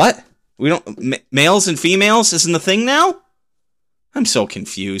 What? We don't, males and females isn't the thing now? I'm so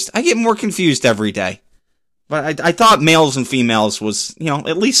confused. I get more confused every day. But I thought males and females was,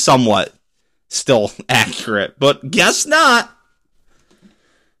 at least somewhat still accurate. But guess not.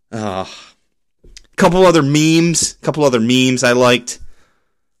 Couple other memes I liked.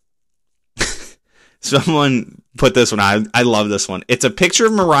 Someone put this one on. I love this one. It's a picture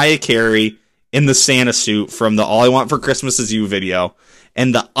of Mariah Carey in the Santa suit from the All I Want for Christmas Is You video.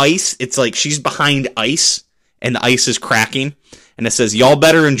 And the ice, it's like she's behind ice, and the ice is cracking. And it says, y'all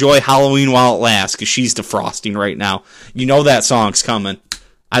better enjoy Halloween while it lasts, because she's defrosting right now. You know that song's coming.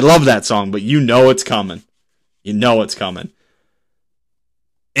 I love that song, but you know it's coming. You know it's coming.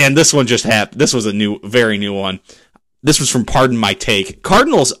 And this one just happened. This was a very new one. This was from Pardon My Take.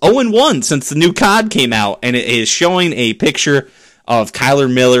 Cardinals 0-1 since the new COD came out, and it is showing a picture of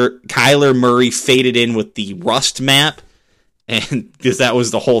Kyler Murray faded in with the Rust map. And because that was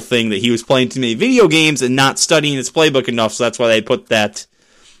the whole thing, that he was playing too many video games and not studying his playbook enough, so that's why they put that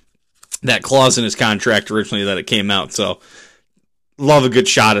clause in his contract originally that it came out. So, love a good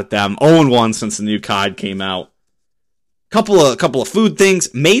shot at them. 0-1 since the new COD came out. Couple of food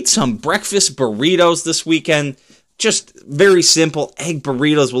things. Made some breakfast burritos this weekend. Just very simple egg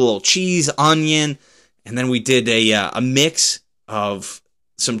burritos with a little cheese, onion, and then we did a mix of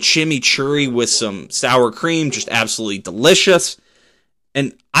some chimichurri with some sour cream, just absolutely delicious.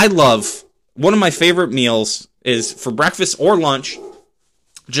 And I love, one of my favorite meals is for breakfast or lunch,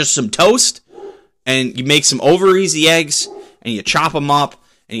 just some toast, and you make some over easy eggs, and you chop them up,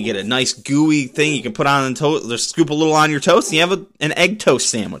 and you get a nice gooey thing you can put on toast, just scoop a little on your toast, and you have an egg toast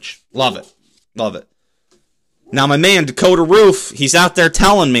sandwich. Love it. Love it. Now my man, Dakota Roof, he's out there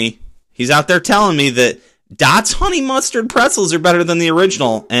telling me that Dot's honey mustard pretzels are better than the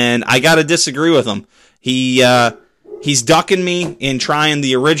original, and I gotta disagree with him. He's ducking me in trying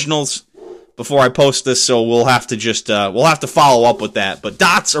the originals before I post this, so we'll have to follow up with that. But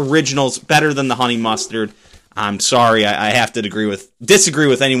Dot's originals better than the honey mustard. I'm sorry, I have to disagree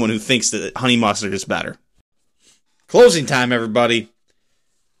with anyone who thinks that honey mustard is better. Closing time, everybody.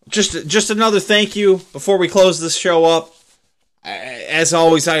 Just another thank you before we close this show up. as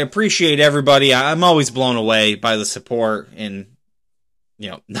always, I appreciate everybody. I'm always blown away by the support, and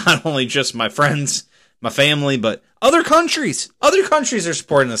not only just my friends, my family, but other countries. Other countries are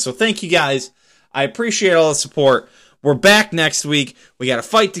supporting us. So thank you guys. I appreciate all the support. We're back next week. We got a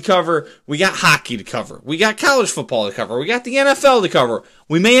fight to cover. We got hockey to cover. We got college football to cover. We got the NFL to cover.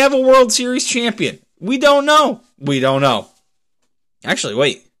 We may have a World Series champion. We don't know. We don't know. Actually,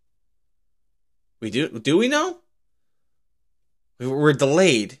 wait. We do? Do we know? We're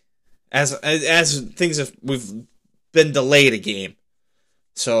delayed. As things have, we've been delayed a game.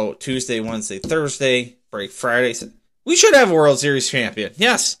 So Tuesday, Wednesday, Thursday, break Friday. We should have a World Series champion.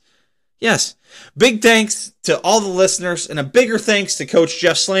 Yes. Yes. Big thanks to all the listeners, and a bigger thanks to Coach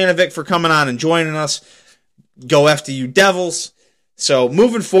Jeff Slanovec for coming on and joining us. Go after you Devils. So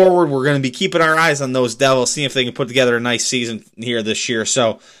moving forward, we're going to be keeping our eyes on those Devils, seeing if they can put together a nice season here this year.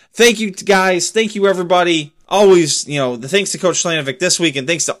 So thank you guys. Thank you everybody. Always, the thanks to Coach Slanovec this week, and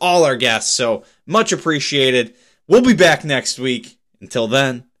thanks to all our guests. So much appreciated. We'll be back next week. Until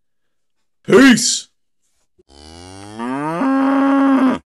then, peace.